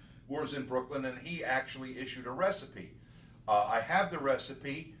Pharmaceuticals, who was in Brooklyn, and he actually issued a recipe. I have the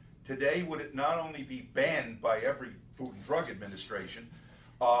recipe. Today, would it not only be banned by every Food and Drug Administration,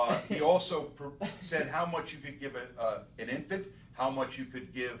 he also said how much you could give an infant, how much you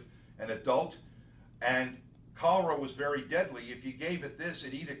could give an adult, and cholera was very deadly. If you gave it this,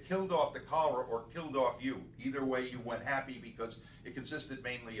 it either killed off the cholera or killed off you. Either way, you went happy because it consisted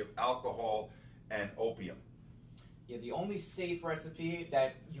mainly of alcohol and opium. Yeah, the only safe recipe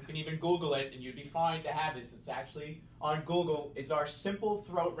that you can even Google it and you'd be fine to have this, it's actually on Google, is our simple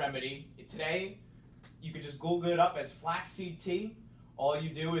throat remedy. Today, you could just Google it up as flaxseed tea. All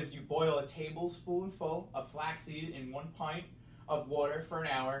you do is you boil a tablespoonful of flaxseed in 1 pint of water for an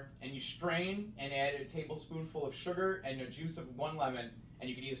hour, and you strain and add a tablespoonful of sugar and the juice of 1 lemon, and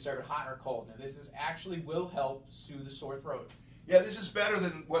you can either serve it hot or cold. Now this will help soothe the sore throat. Yeah, this is better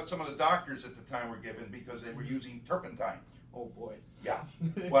than what some of the doctors at the time were given because they were using turpentine. Oh boy. Yeah.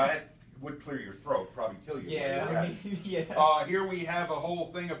 Well, it would clear your throat, probably kill you. Yeah. Yeah. Here we have a whole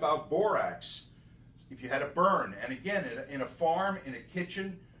thing about borax. If you had a burn, and again, in a farm, in a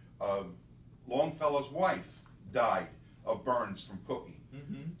kitchen, Longfellow's wife died of burns from cooking.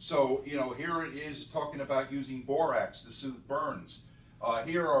 So, you know, here it is talking about using borax to soothe burns.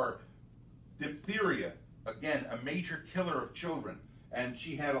 Here are diphtheria, again, a major killer of children. And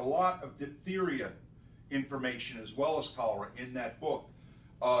she had a lot of diphtheria information as well as cholera in that book.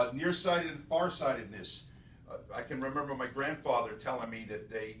 Nearsighted and farsightedness. I can remember my grandfather telling me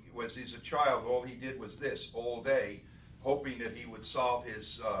that as a child, all he did was this all day, hoping that he would solve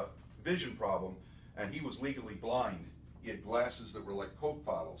his vision problem, and he was legally blind. He had glasses that were like Coke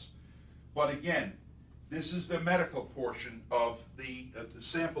bottles. But again, this is the medical portion of the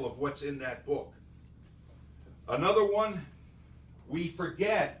sample of what's in that book. Another one, we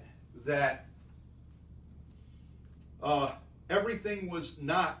forget that everything was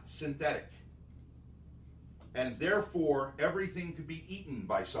not synthetic. And therefore, everything could be eaten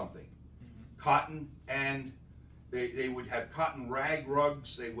by something. Cotton, and they would have cotton rag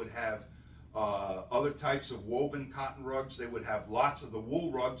rugs. They would have other types of woven cotton rugs. They would have lots of the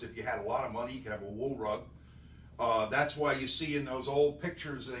wool rugs. If you had a lot of money, you could have a wool rug. That's why you see in those old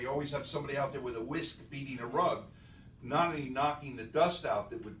pictures, they always have somebody out there with a whisk beating a rug, not only knocking the dust out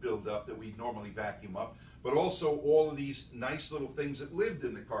that would build up that we'd normally vacuum up, but also all of these nice little things that lived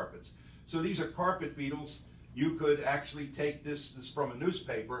in the carpets. So these are carpet beetles. You could actually take this from a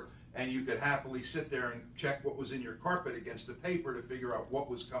newspaper, and you could happily sit there and check what was in your carpet against the paper to figure out what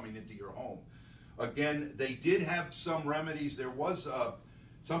was coming into your home. Again, they did have some remedies. There was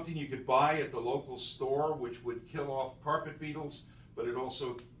something you could buy at the local store which would kill off carpet beetles, but it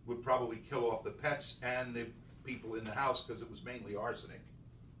also would probably kill off the pets and the people in the house because it was mainly arsenic.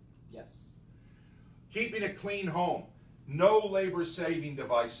 Yes. Keeping a clean home. No labor-saving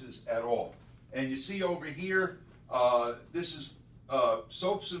devices at all. And you see over here, this is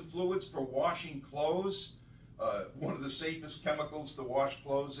soaps and fluids for washing clothes. One of the safest chemicals to wash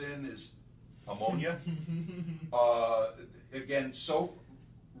clothes in is ammonia. Again, soap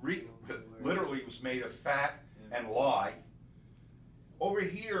literally was made of fat and lye. Over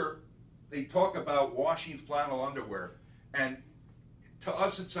here, they talk about washing flannel underwear. And to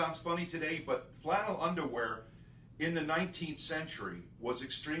us it sounds funny today, but flannel underwear in the 19th century was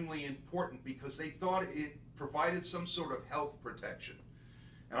extremely important because they thought it provided some sort of health protection.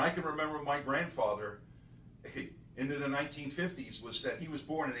 And I can remember my grandfather into the 1950s was that he was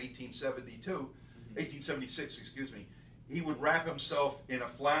born in 1876, excuse me. He would wrap himself in a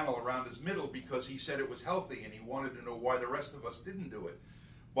flannel around his middle because he said it was healthy and he wanted to know why the rest of us didn't do it.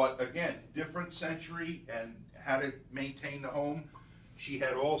 But again, different century and how to maintain the home. She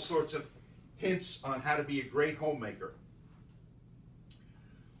had all sorts of hints on how to be a great homemaker.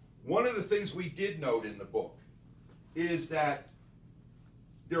 One of the things we did note in the book is that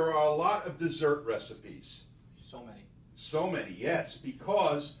there are a lot of dessert recipes. So many. So many, yes,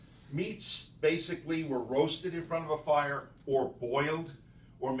 because meats basically were roasted in front of a fire or boiled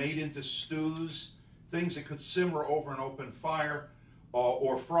or made into stews, things that could simmer over an open fire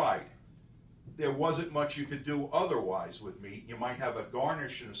or fried. There wasn't much you could do otherwise with meat. You might have a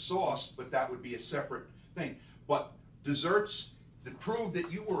garnish and a sauce, but that would be a separate thing. But desserts, to prove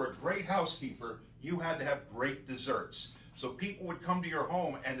that you were a great housekeeper, you had to have great desserts. So people would come to your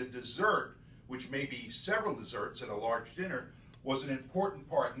home, and the dessert, which may be several desserts at a large dinner, was an important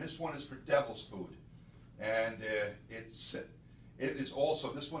part. And this one is for devil's food. And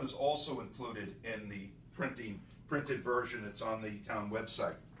this one is also included in the printed version that's on the town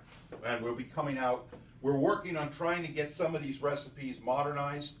website. And we'll be coming out, we're working on trying to get some of these recipes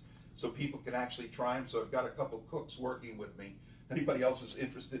modernized so people can actually try them. So I've got a couple cooks working with me. If anybody else is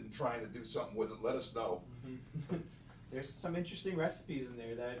interested in trying to do something with it, let us know. Mm-hmm. There's some interesting recipes in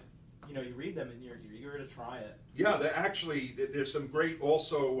there that, you know, you read them and you're eager to try it. Yeah, there's some great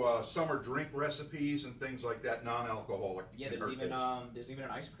also summer drink recipes and things like that, non-alcoholic. Yeah, there's even an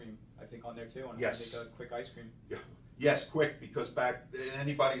ice cream, I think, on there too. On Yes. How to make a quick ice cream. Yeah. Yes, quick, because back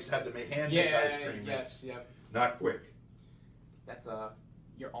anybody's had to make handmade ice cream. Yes, yep. Not quick. That's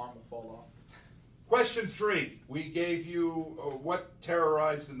your arm will fall off. Question 3. We gave you what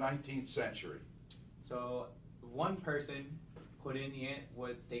terrorized the 19th century. So one person put in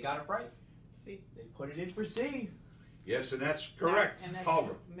what they got it right. C. They put it in for C. Yes, and that's correct. And that's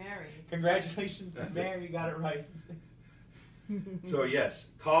Cholera. Mary. Congratulations, Mary, you got it right. So yes,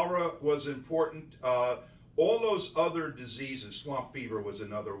 cholera was important. All those other diseases, swamp fever was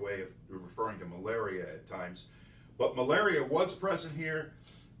another way of referring to malaria at times. But malaria was present here.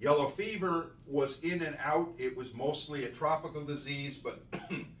 Yellow fever was in and out. It was mostly a tropical disease, but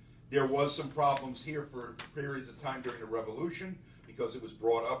there was some problems here for periods of time during the Revolution because it was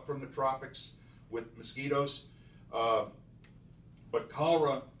brought up from the tropics with mosquitoes. But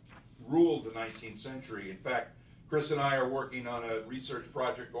cholera ruled the 19th century. In fact, Chris and I are working on a research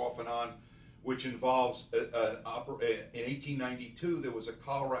project off and on which involves, in 1892, there was a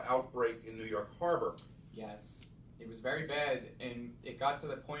cholera outbreak in New York Harbor. Yes, it was very bad, and it got to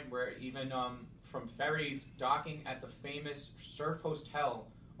the point where even from ferries docking at the famous Surf Hotel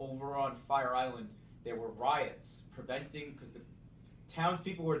over on Fire Island, there were riots preventing, because the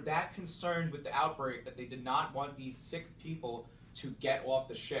townspeople were that concerned with the outbreak that they did not want these sick people to get off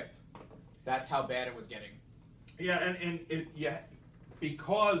the ship. That's how bad it was getting. Yeah,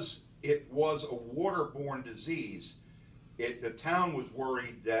 because it was a waterborne disease, the town was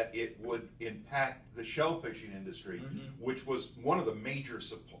worried that it would impact the shellfishing industry, which was one of the major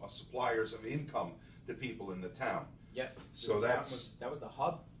suppliers of income to people in the town. Yes, so that was the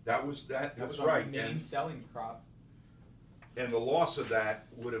hub. That was right. Our main selling crop. And the loss of that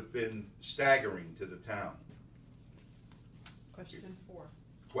would have been staggering to the town. Question 4.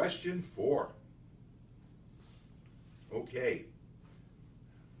 Question 4. Okay.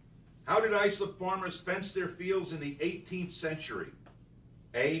 How did Islip farmers fence their fields in the 18th century?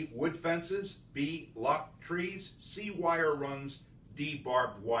 A. Wood fences. B. Locked trees. C. Wire runs. D.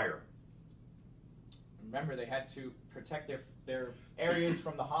 Barbed wire. Remember, they had to protect their areas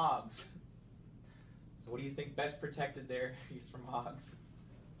from the hogs. So what do you think best protected their areas from hogs?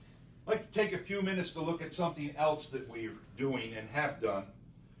 I'd like to take a few minutes to look at something else that we're doing and have done.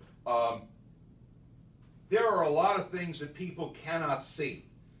 There are a lot of things that people cannot see.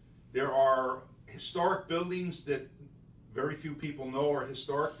 There are historic buildings that very few people know are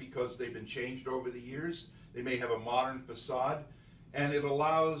historic because they've been changed over the years. They may have a modern facade, and it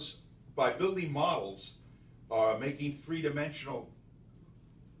allows, by building models, making three-dimensional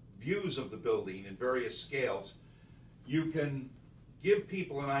views of the building in various scales, you can give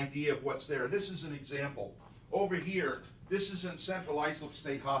people an idea of what's there. This is an example over here, this is in Central Islip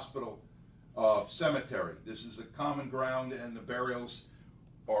State Hospital Cemetery. This is a common ground, and the burials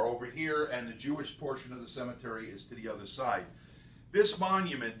are over here, and the Jewish portion of the cemetery is to the other side. This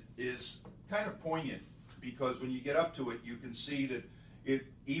monument is kind of poignant because when you get up to it, you can see that it,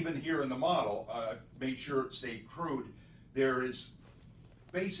 even here in the model, made sure it stayed crude. There is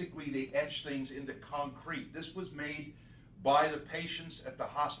basically, they etch things into concrete. This was made by the patients at the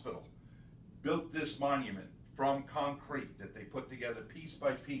hospital. Built this monument from concrete that they put together piece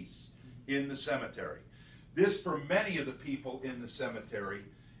by piece in the cemetery. This, for many of the people in the cemetery,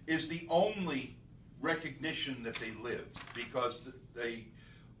 is the only recognition that they lived, because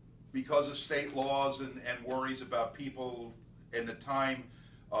of state laws and worries about people in the time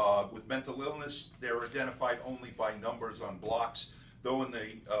with mental illness. They're identified only by numbers on blocks, though in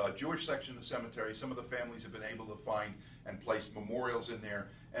the Jewish section of the cemetery, some of the families have been able to find and place memorials in there,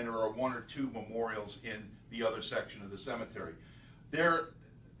 and there are 1 or 2 memorials in the other section of the cemetery.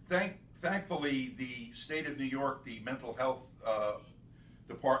 Thankfully, the state of New York, the mental health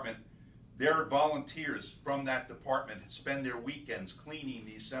department, their volunteers from that department spend their weekends cleaning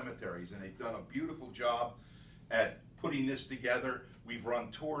these cemeteries, and they've done a beautiful job at putting this together. We've run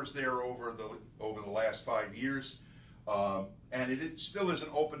tours there over the last 5 years, and it still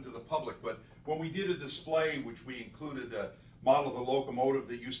isn't open to the public. But when we did a display, which we included a model of the locomotive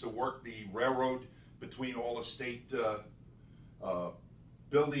that used to work the railroad between all the state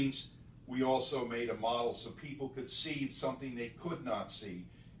buildings, we also made a model so people could see something they could not see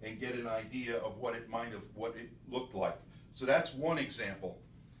and get an idea of what it looked like. So that's one example.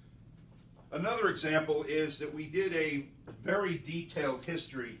 Another example is that we did a very detailed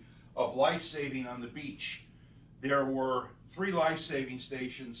history of life-saving on the beach. There were 3 life-saving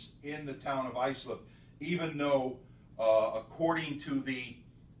stations in the town of Islip, even though according to the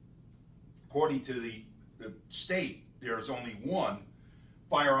state, there's only 1,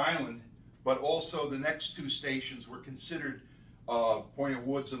 Fire Island, but also the next 2 stations were considered, Point of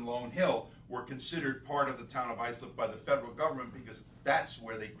Woods and Lone Hill, were considered part of the town of Islip by the federal government because that's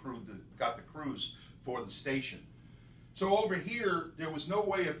where they got the crews for the station. So over here, there was no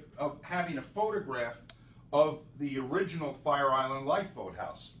way of having a photograph of the original Fire Island lifeboat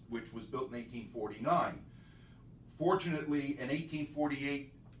house, which was built in 1849. Fortunately, an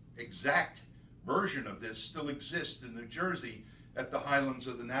 1848 exact version of this still exists in New Jersey at the Highlands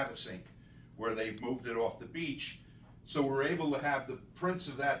of the Navesink, where they moved it off the beach. So we're able to have the prints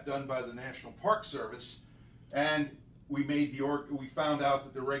of that done by the National Park Service, and we found out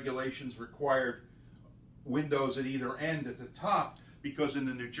that the regulations required windows at either end at the top, because in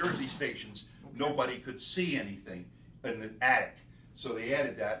the New Jersey stations, nobody could see anything in the attic. So they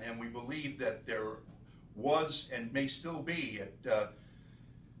added that, and we believe that there was and may still be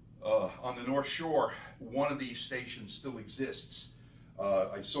on the North Shore, one of these stations still exists.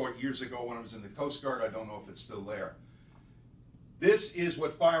 I saw it years ago when I was in the Coast Guard. I don't know if it's still there. This is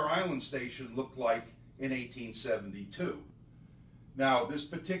what Fire Island Station looked like in 1872. Now, this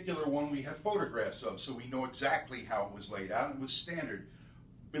particular one we have photographs of, so we know exactly how it was laid out. It was standard.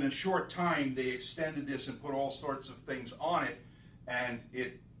 In a short time, they extended this and put all sorts of things on it, and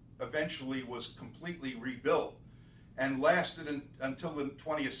it eventually was completely rebuilt and lasted until the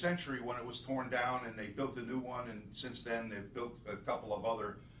 20th century, when it was torn down and they built a new one, and since then they've built a couple of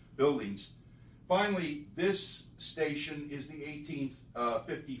other buildings. Finally, this station is the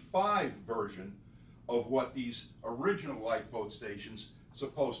 1855 version of what these original lifeboat stations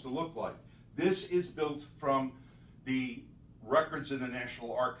supposed to look like. This is built from the records in the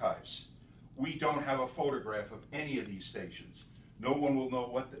National Archives. We don't have a photograph of any of these stations. No one will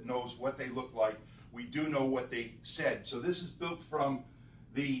know knows what they look like. We do know what they said. So this is built from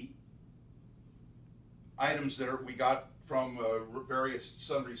the items that we got from various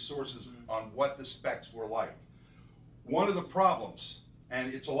sundry sources on what the specs were like. One of the problems,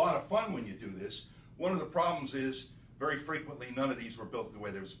 and it's a lot of fun when you do this, one of the problems is very frequently none of these were built the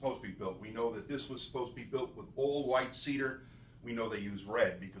way they were supposed to be built. We know that this was supposed to be built with all white cedar. We know they used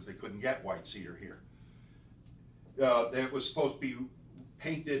red because they couldn't get white cedar here. It was supposed to be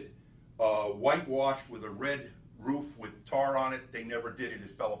painted whitewashed with a red roof with tar on it. They never did it.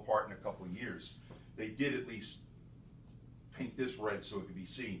 It fell apart in a couple of years. They did at least paint this red so it could be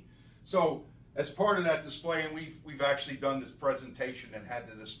seen. So as part of that display, and we've actually done this presentation and had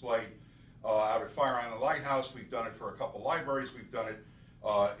the display out at Fire Island Lighthouse. We've done it for a couple libraries. We've done it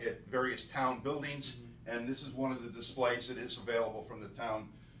at various town buildings. And this is one of the displays that is available from the town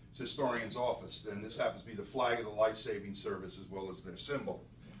historian's office. And this happens to be the flag of the life-saving service as well as their symbol.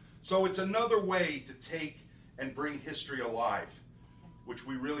 So it's another way to take and bring history alive which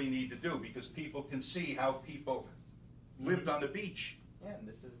we really need to do because people can see how people lived on the beach. Yeah, and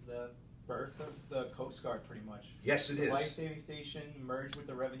this is the birth of the Coast Guard, pretty much. Yes, it the is. life-saving station merged with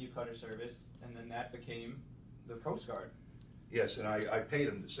the revenue cutter service, and then that became the Coast Guard. Yes, and I paid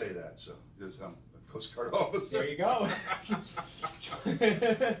him to say that, so because I'm a Coast Guard officer. There you go.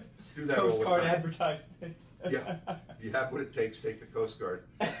 Do that all Coast the Guard time. advertisement. Yeah, if you have what it takes, take the Coast Guard.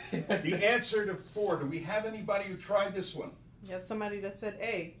 The answer to 4, do we have anybody who tried this one? You have somebody that said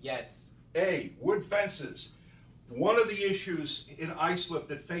A. Yes. A, wood fences. One of the issues in Islip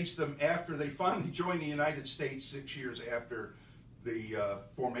that faced them after they finally joined the United States 6 years after the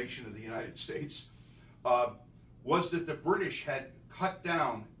formation of the United States was that the British had cut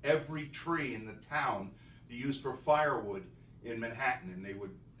down every tree in the town to use for firewood in Manhattan, and they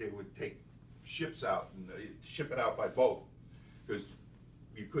would take ships out and ship it out by boat because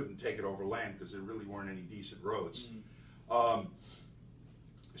you couldn't take it over land because there really weren't any decent roads.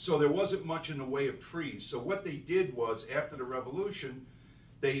 So there wasn't much in the way of trees. So what they did was, after the Revolution,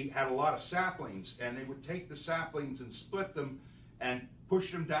 they had a lot of saplings, and they would take the saplings and split them and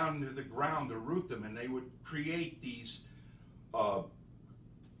push them down into the ground to root them, and they would create these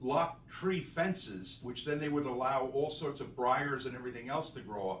locked tree fences, which then they would allow all sorts of briars and everything else to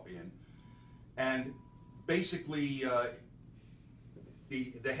grow up in. And basically,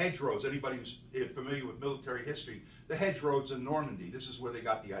 the hedgerows, anybody who's familiar with military history, the hedgerows in Normandy, this is where they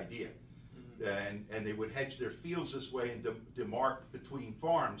got the idea. And they would hedge their fields this way and demarc between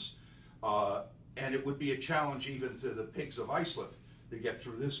farms. And it would be a challenge even to the pigs of Islip to get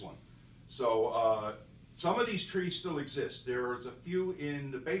through this one. So some of these trees still exist. There's a few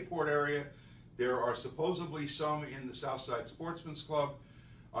in the Bayport area. There are supposedly some in the Southside Sportsman's Club.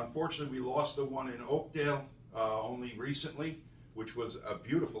 Unfortunately, we lost the one in Oakdale only recently, which was a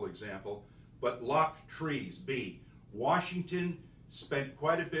beautiful example. But locked trees, B. Washington spent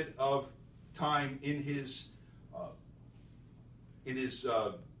quite a bit of time in his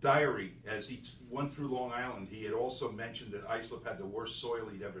diary as he went through Long Island. He had also mentioned that Islip had the worst soil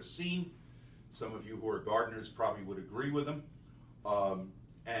he'd ever seen. Some of you who are gardeners probably would agree with him.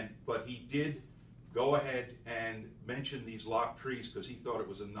 But he did go ahead and mention these locked trees because he thought it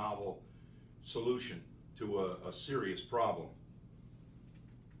was a novel solution to a serious problem.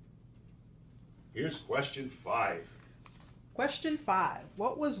 Here's question 5. Question 5.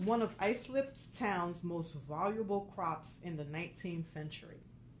 What was one of Islip's town's most valuable crops in the 19th century?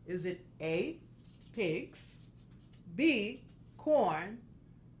 Is it A, pigs, B, corn,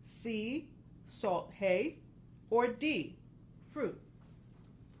 C, salt hay, or D, fruit?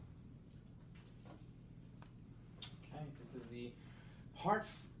 Okay, this is the part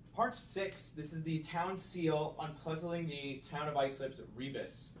 6. This is the town seal unpuzzling the town of Islip's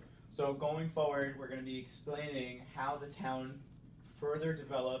rebus. So going forward, we're going to be explaining how the town further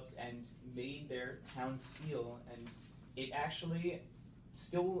developed and made their town seal, and it actually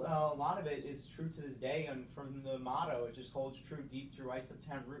still a lot of it is true to this day, and from the motto, it just holds true deep through Islip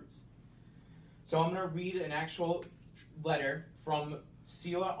town roots. So I'm going to read an actual letter from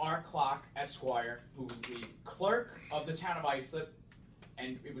Celia R. Clark, Esquire, who was the clerk of the town of Islip,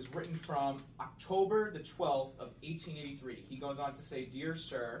 and it was written from October the 12th of 1883. He goes on to say, "Dear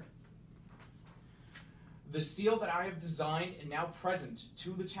Sir, the seal that I have designed and now present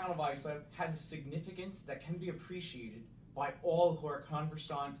to the town of Islip has a significance that can be appreciated by all who are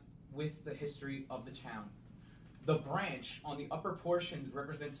conversant with the history of the town. The branch on the upper portions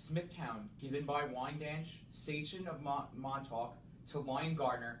represents Smithtown, given by Wyandanch, Sachem of Montauk, to Lyon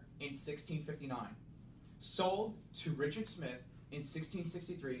Gardner in 1659. Sold to Richard Smith in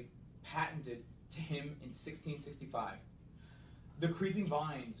 1663, patented to him in 1665. The creeping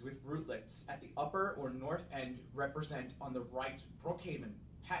vines with rootlets at the upper or north end represent on the right Brookhaven,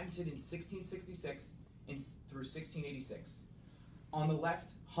 patented in 1666 through 1686. On the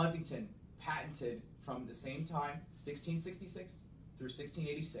left, Huntington, patented from the same time, 1666 through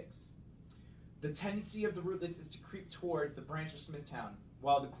 1686. The tendency of the rootlets is to creep towards the branch of Smithtown,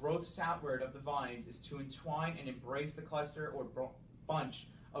 while the growth southward of the vines is to entwine and embrace the cluster or bunch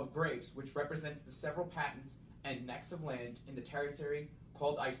of grapes, which represents the several patents and necks of land in the territory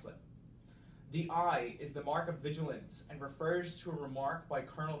called Islip. The eye is the mark of vigilance and refers to a remark by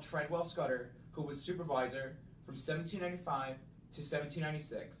Colonel Treadwell Scudder, who was supervisor from 1795 to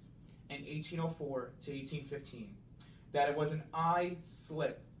 1796 and 1804 to 1815, that it was an eye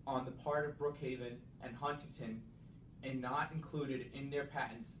slip on the part of Brookhaven and Huntington and not included in their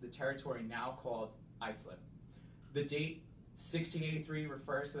patents the territory now called Islip. The date 1683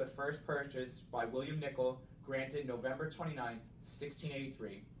 refers to the first purchase by William Nicol, granted November 29,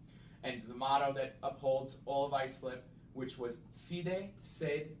 1683, and the motto that upholds all of Islip which was Fide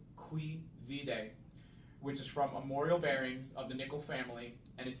sed qui vide, which is from memorial bearings of the Nickel family,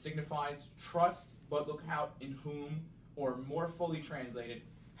 and it signifies trust but look out in whom, or more fully translated,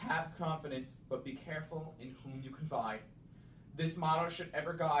 have confidence but be careful in whom you confide. This motto should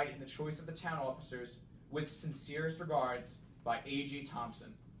ever guide in the choice of the town officers, with sincerest regards, by A.G.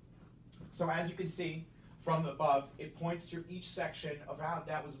 Thompson. So as you can see from above, it points to each section of how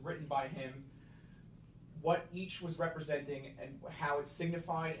that was written by him, what each was representing, and how it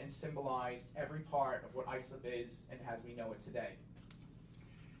signified and symbolized every part of what Islip is and as we know it today.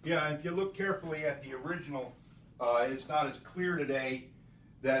 Yeah, if you look carefully at the original, it's not as clear today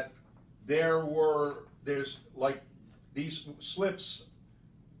that there's like these slips,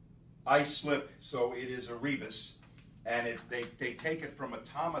 Islip, so it is a rebus, and they take it from a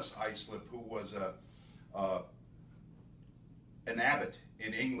Thomas Islip, who was an abbot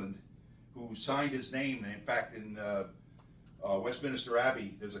in England, who signed his name. In fact, in Westminster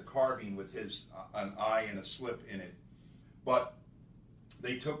Abbey, there's a carving with an I and a slip in it. But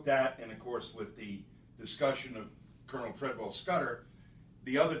they took that, and of course, with the discussion of Colonel Treadwell Scudder,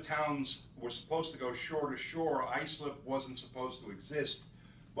 the other towns were supposed to go shore to shore. Islip wasn't supposed to exist,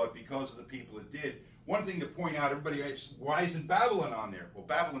 but because of the people it did. One thing to point out, everybody asks, why isn't Babylon on there? Well,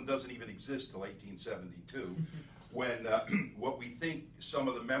 Babylon doesn't even exist till 1872, when what we think some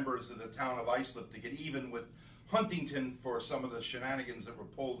of the members of the town of Islip, to get even with Huntington for some of the shenanigans that were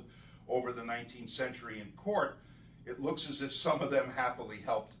pulled over the 19th century in court, it looks as if some of them happily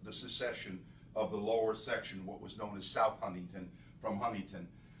helped the secession of the lower section, what was known as South Huntington, from Huntington.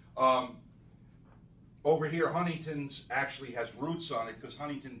 Over here, Huntington's actually has roots on it, because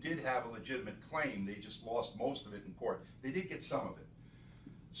Huntington did have a legitimate claim. They just lost most of it in court. They did get some of it.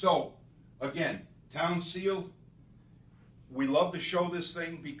 So, again, town seal. We love to show this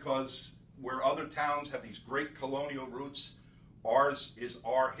thing because where other towns have these great colonial roots, ours is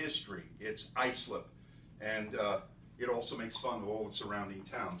our history. It's Islip. And it also makes fun of all the surrounding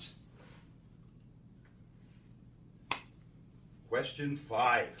towns. Question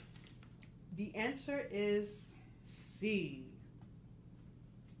 5. The answer is C.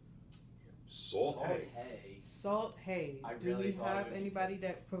 Salt hay. Salt hay. I Do really we thought it have would be anybody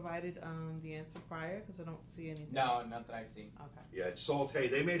this. that provided the answer prior? Because I don't see anything. No, not that I see. Okay. Yeah, it's salt hay.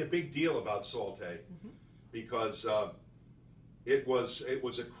 They made a big deal about salt hay because it was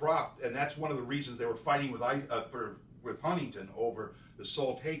a crop, and that's one of the reasons they were fighting with Huntington over the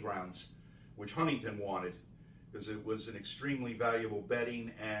salt hay grounds, which Huntington wanted, because it was an extremely valuable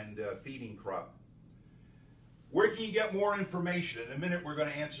bedding and feeding crop. Where can you get more information? In a minute, we're going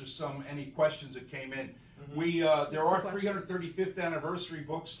to answer any questions that came in. There are 335th anniversary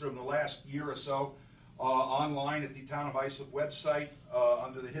books from the last year or so online at the Town of Islip website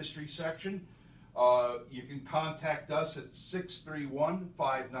under the history section. You can contact us at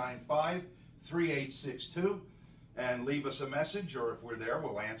 631-595-3862 and leave us a message, or if we're there,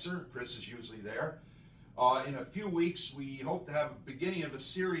 we'll answer. Chris is usually there. In a few weeks, we hope to have a beginning of a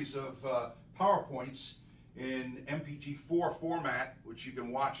series of PowerPoints in MPG-4 format, which you can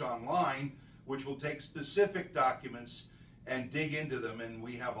watch online, which will take specific documents and dig into them, and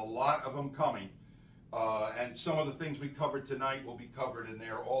we have a lot of them coming. And some of the things we covered tonight will be covered in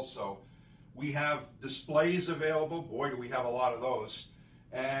there also. We have displays available. Boy, do we have a lot of those.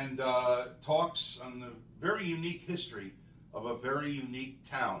 And talks on the very unique history of a very unique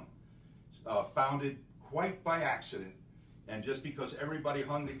town, founded quite by accident. And just because everybody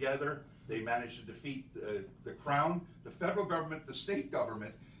hung together, they managed to defeat the Crown, the federal government, the state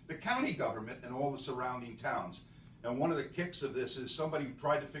government, the county government, and all the surrounding towns. And one of the kicks of this is somebody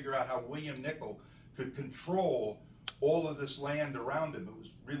tried to figure out how William Nickel could control all of this land around him. It was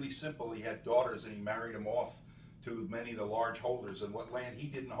really simple. He had daughters, and he married them off to many of the large holders, and what land he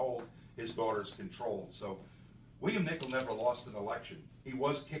didn't hold, his daughters controlled. So William Nickel never lost an election. He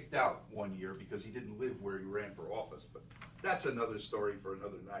was kicked out one year because he didn't live where he ran for office, but that's another story for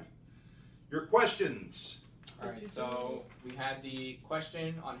another night. Your questions? All right, so we had the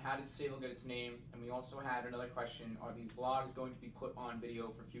question on how did Sayville get its name, and we also had another question, are these blogs going to be put on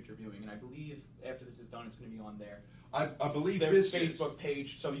video for future viewing? And I believe after this is done, it's going to be on I believe their this Facebook is,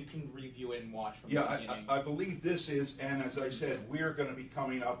 page, so you can review it and watch from the beginning. I believe this is, and as I said, we're going to be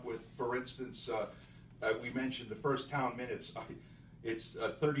coming up with, for instance, we mentioned the first town minutes. It's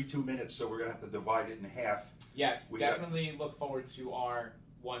 32 minutes, so we're going to have to divide it in half. Yes, definitely look forward to our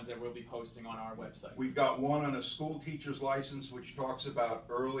ones that we'll be posting on our website. We've got one on a school teacher's license, which talks about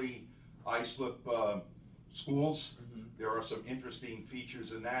early Islip schools. There are some interesting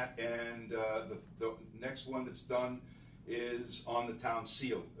features in that, and the next one that's done is on the town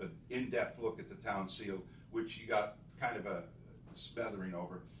seal, an in-depth look at the town seal, which you got kind of a smattering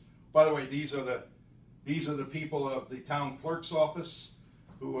over. By the way, these are the people of the town clerk's office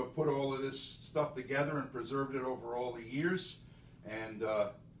who have put all of this stuff together and preserved it over all the years. And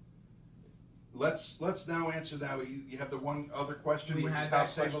let's now answer that. You have the one other question, We which had is how that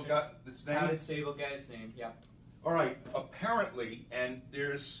Sayville question. got its name. How did Sayville get its name? Yeah. All right, apparently, and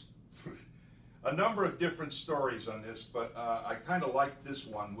there's a number of different stories on this, but I kind of like this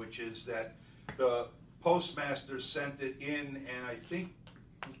one, which is that the postmaster sent it in, and I think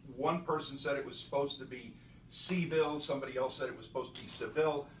one person said it was supposed to be Sayville, somebody else said it was supposed to be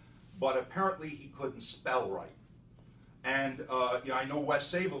Sayville, but apparently he couldn't spell right. And I know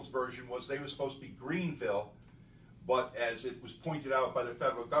West Sayville's version was they were supposed to be Greenville, but as it was pointed out by the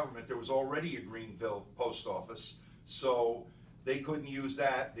federal government, there was already a Greenville post office, so they couldn't use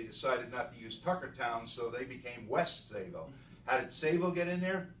that. They decided not to use Tuckertown, so they became West Sayville. How did Sayville get in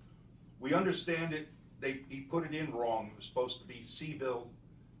there? We understand it. He put it in wrong. It was supposed to be Sayville,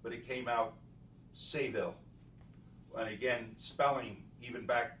 but it came out Sayville. And again, spelling even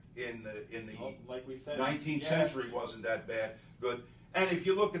back in the like we said, 19th century wasn't that bad. Good. And if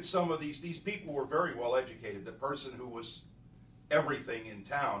you look at some of these people were very well educated. The person who was everything in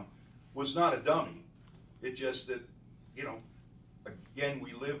town was not a dummy. It just that, again,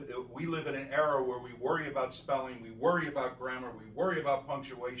 we live in an era where we worry about spelling, we worry about grammar, we worry about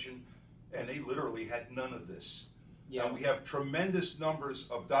punctuation, and they literally had none of this. Yeah. And we have tremendous numbers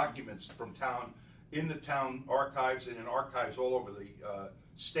of documents from town, in the town archives and in archives all over the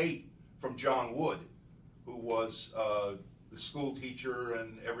state from John Wood, who was the school teacher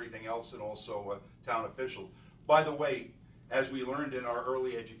and everything else, and also a town official. By the way, as we learned in our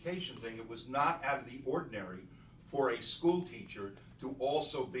early education thing, it was not out of the ordinary for a school teacher to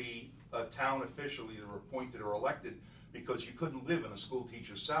also be a town official, either appointed or elected, because you couldn't live in a school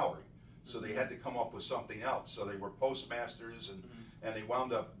teacher's salary. So they had to come up with something else. So they were postmasters, and they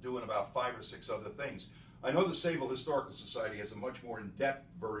wound up doing about 5 or 6 other things. I know the Sayville Historical Society has a much more in-depth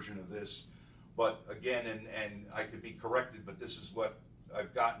version of this, but again, and I could be corrected, but this is what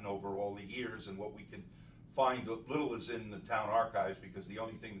I've gotten over all the years and what we can find. Little is in the town archives, because the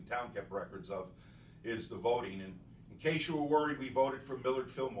only thing the town kept records of is the voting. And in case you were worried, we voted for Millard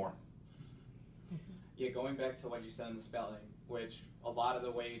Fillmore. Yeah, going back to what you said on the spelling, which a lot of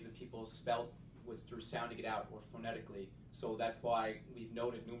the ways that people spelled was through sounding it out or phonetically. So that's why we've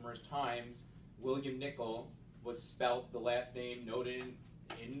noted numerous times William Nickel was spelt, the last name noted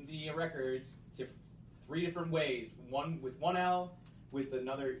in the records, 3 different ways. One with 1 L, with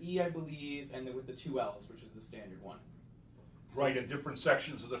another E, I believe, and then with the 2 L's, which is the standard one. Right, and different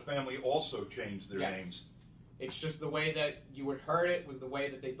sections of the family also changed their names. It's just the way that you had heard it was the way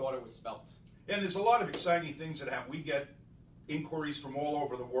that they thought it was spelt. And there's a lot of exciting things that happen. We get inquiries from all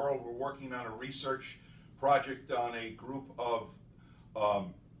over the world. We're working on a research project on a group of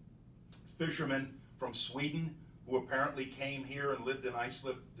fishermen from Sweden who apparently came here and lived in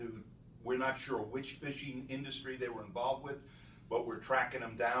Islip. We're not sure which fishing industry they were involved with, but we're tracking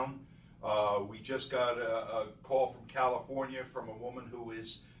them down. We just got a call from California from a woman who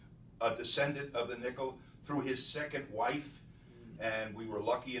is a descendant of the Nickel through his second wife, and we were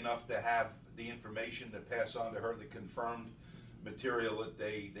lucky enough to have the information to pass on to her, the confirmed material that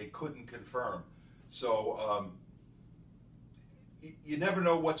they couldn't confirm. So you never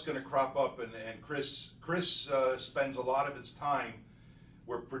know what's going to crop up, and Chris spends a lot of his time.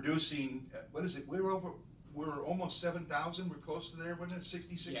 We're producing, what is it, we're almost 7,000, we're close to there, wasn't it,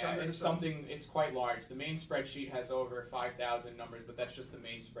 6,600 Yeah, or it's something? it's quite large. The main spreadsheet has over 5,000 numbers, but that's just the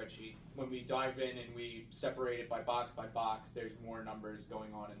main spreadsheet. When we dive in and we separate it by box, there's more numbers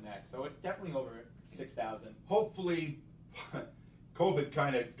going on in that. So it's definitely over 6,000. Hopefully, COVID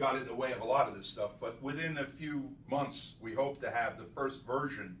kind of got in the way of a lot of this stuff, but within a few months, we hope to have the first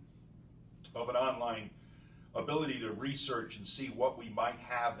version of an online ability to research and see what we might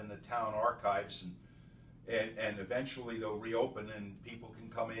have in the town archives, and eventually they'll reopen and people can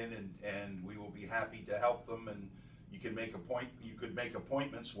come in and we will be happy to help them, and you could make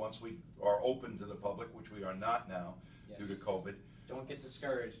appointments once we are open to the public, which we are not now due to COVID. Don't get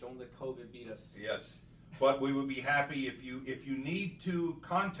discouraged. Don't let COVID beat us. Yes, but we would be happy if you need to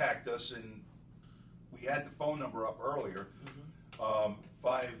contact us, and we had the phone number up earlier,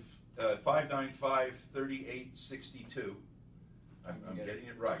 595-3862. I'm getting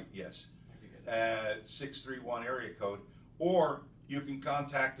it right, yes. 631 area code, or you can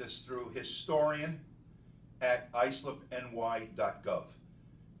contact us through historian@islipny.gov,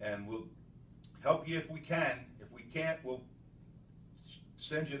 and we'll help you if we can. If we can't, we'll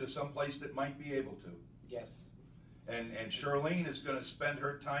send you to some place that might be able to. Yes. And Charlene is going to spend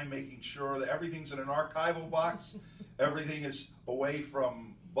her time making sure that everything's in an archival box everything is away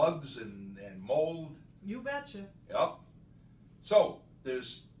from bugs and mold. You betcha. Yep. So,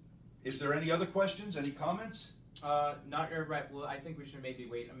 is there any other questions, any comments? Not right. Well, I think we should maybe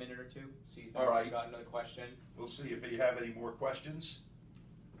wait a minute or two, see if All anyone's right. got another question. We'll see if you have any more questions.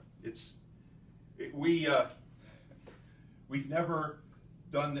 We've never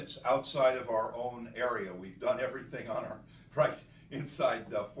done this outside of our own area. We've done everything on our, right, inside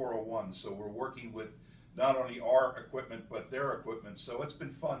 401. So we're working with not only our equipment, but their equipment. So it's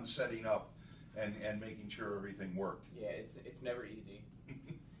been fun setting up and making sure everything worked. Yeah, it's never easy.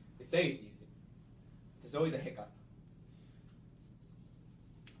 They say it's easy. There's always a hiccup.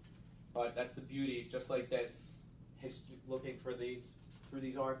 But that's the beauty, just like this, looking for through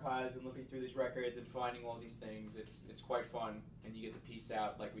these archives and looking through these records and finding all these things. It's quite fun, and you get to piece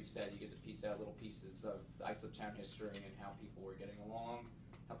out, like we've said, you get to piece out little pieces of Islip town history and how people were getting along,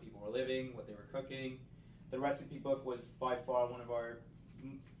 how people were living, what they were cooking. The recipe book was by far one of our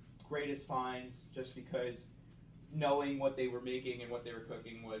greatest finds, just because knowing what they were making and what they were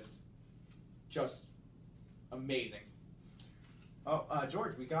cooking was just amazing. Oh,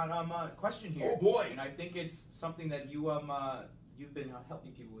 George, we got a question here. Oh boy! And I think it's something that you've been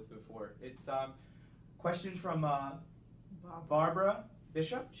helping people with before. It's question from Barbara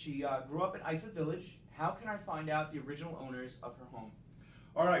Bishop. She grew up in Islip Village. How can I find out the original owners of her home?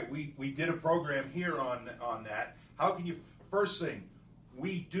 All right, we did a program here on that. How can you? First thing,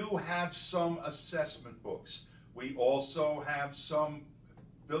 we do have some assessment books. We also have some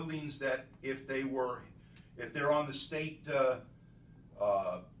buildings that if they're on the state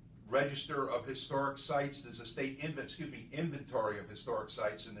register of historic sites, there's a state inventory of historic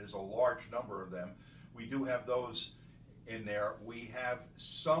sites, and there's a large number of them. We do have those in there. We have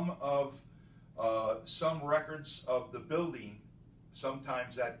some records of the building.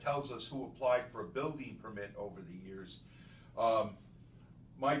 Sometimes that tells us who applied for a building permit over the years.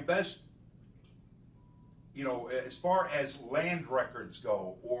 My best, as far as land records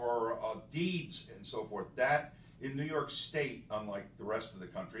go, or deeds and so forth, that in New York State, unlike the rest of the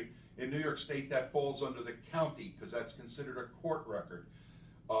country, in New York State that falls under the county because that's considered a court record.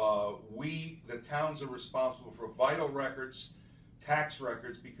 The towns, are responsible for vital records, tax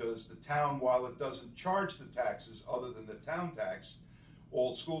records, because the town, while it doesn't charge the taxes other than the town tax,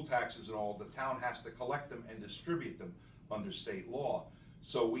 all school taxes and all, the town has to collect them and distribute them under state law.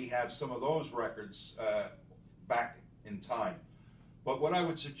 So we have some of those records back in time. But what I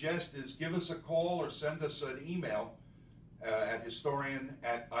would suggest is give us a call or send us an email at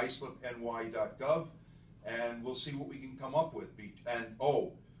historian@islipny.gov, and we'll see what we can come up with. And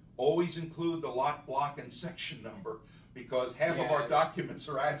always include the lot, block, and section number, because half of our documents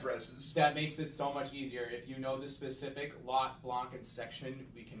are addresses. That makes it so much easier. If you know the specific lot, block, and section,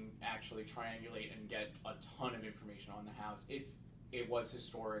 we can actually triangulate and get a ton of information on the house if it was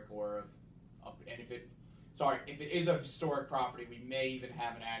historic, or if it is a historic property, we may even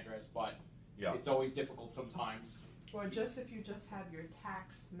have an address, but it's always difficult sometimes. Or just if you just have your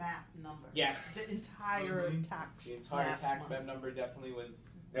tax map number. Yes. The entire tax The entire map tax one. map number definitely would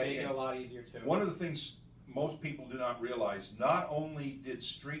make it a lot easier too. One of the things most people do not realize, not only did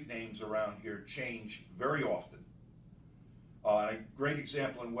street names around here change very often. A great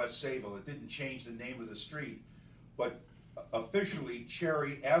example in West Sayville, it didn't change the name of the street, but officially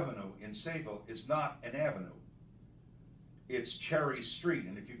Cherry Avenue in Sayville is not an avenue. It's Cherry Street,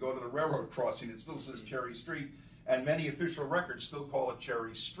 and if you go to the railroad crossing, it still says Cherry Street, and many official records still call it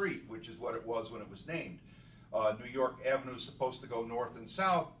Cherry Street, which is what it was when it was named. New York Avenue is supposed to go north and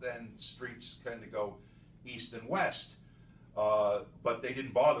south, and streets kind of go east and west, but they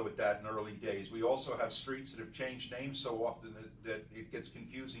didn't bother with that in early days. We also have streets that have changed names so often that it gets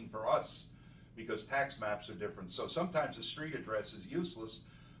confusing for us, because tax maps are different. So sometimes a street address is useless,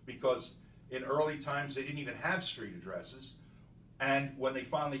 because in early times they didn't even have street addresses, and when they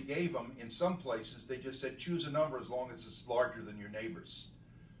finally gave them, in some places they just said choose a number as long as it's larger than your neighbor's.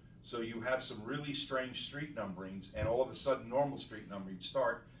 So you have some really strange street numberings, and all of a sudden normal street numbering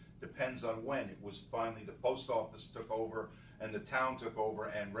depends on when it was finally the post office took over and the town took over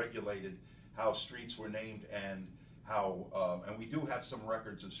and regulated how streets were named, and how and we do have some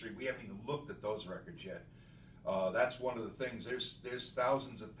records of street. We haven't even looked at those records yet. That's one of the things. There's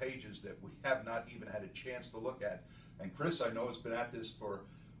thousands of pages that we have not even had a chance to look at. And Chris, I know, has been at this for,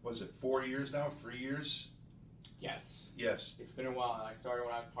 what is it, 4 years now, 3 years? Yes. Yes. It's been a while. I started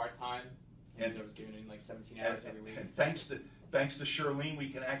when I was part-time, and I was giving in like 17 hours every week. And thanks to Shirlene, we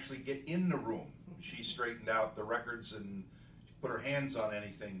can actually get in the room. She straightened out the records and put her hands on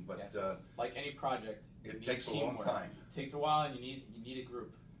anything, but yes. Like any project, it takes a long time. It takes a while, and you need a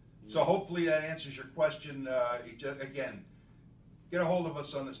group. So hopefully that answers your question. Again, get a hold of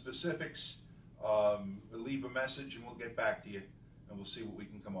us on the specifics. Leave a message and we'll get back to you, and we'll see what we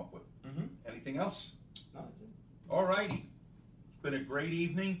can come up with. Mm-hmm. Anything else? No, that's it. All righty. It's been a great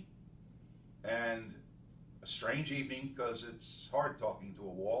evening, and a strange evening because it's hard talking to a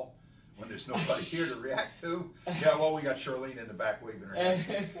wall when there's nobody here to react to. Yeah, well, we got Charlene in the back waving her hands.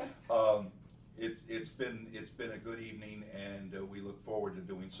 It's been a good evening, and we look forward to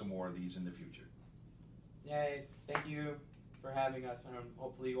doing some more of these in the future. Yay! Thank you for having us, and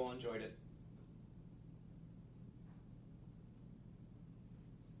hopefully you all enjoyed it.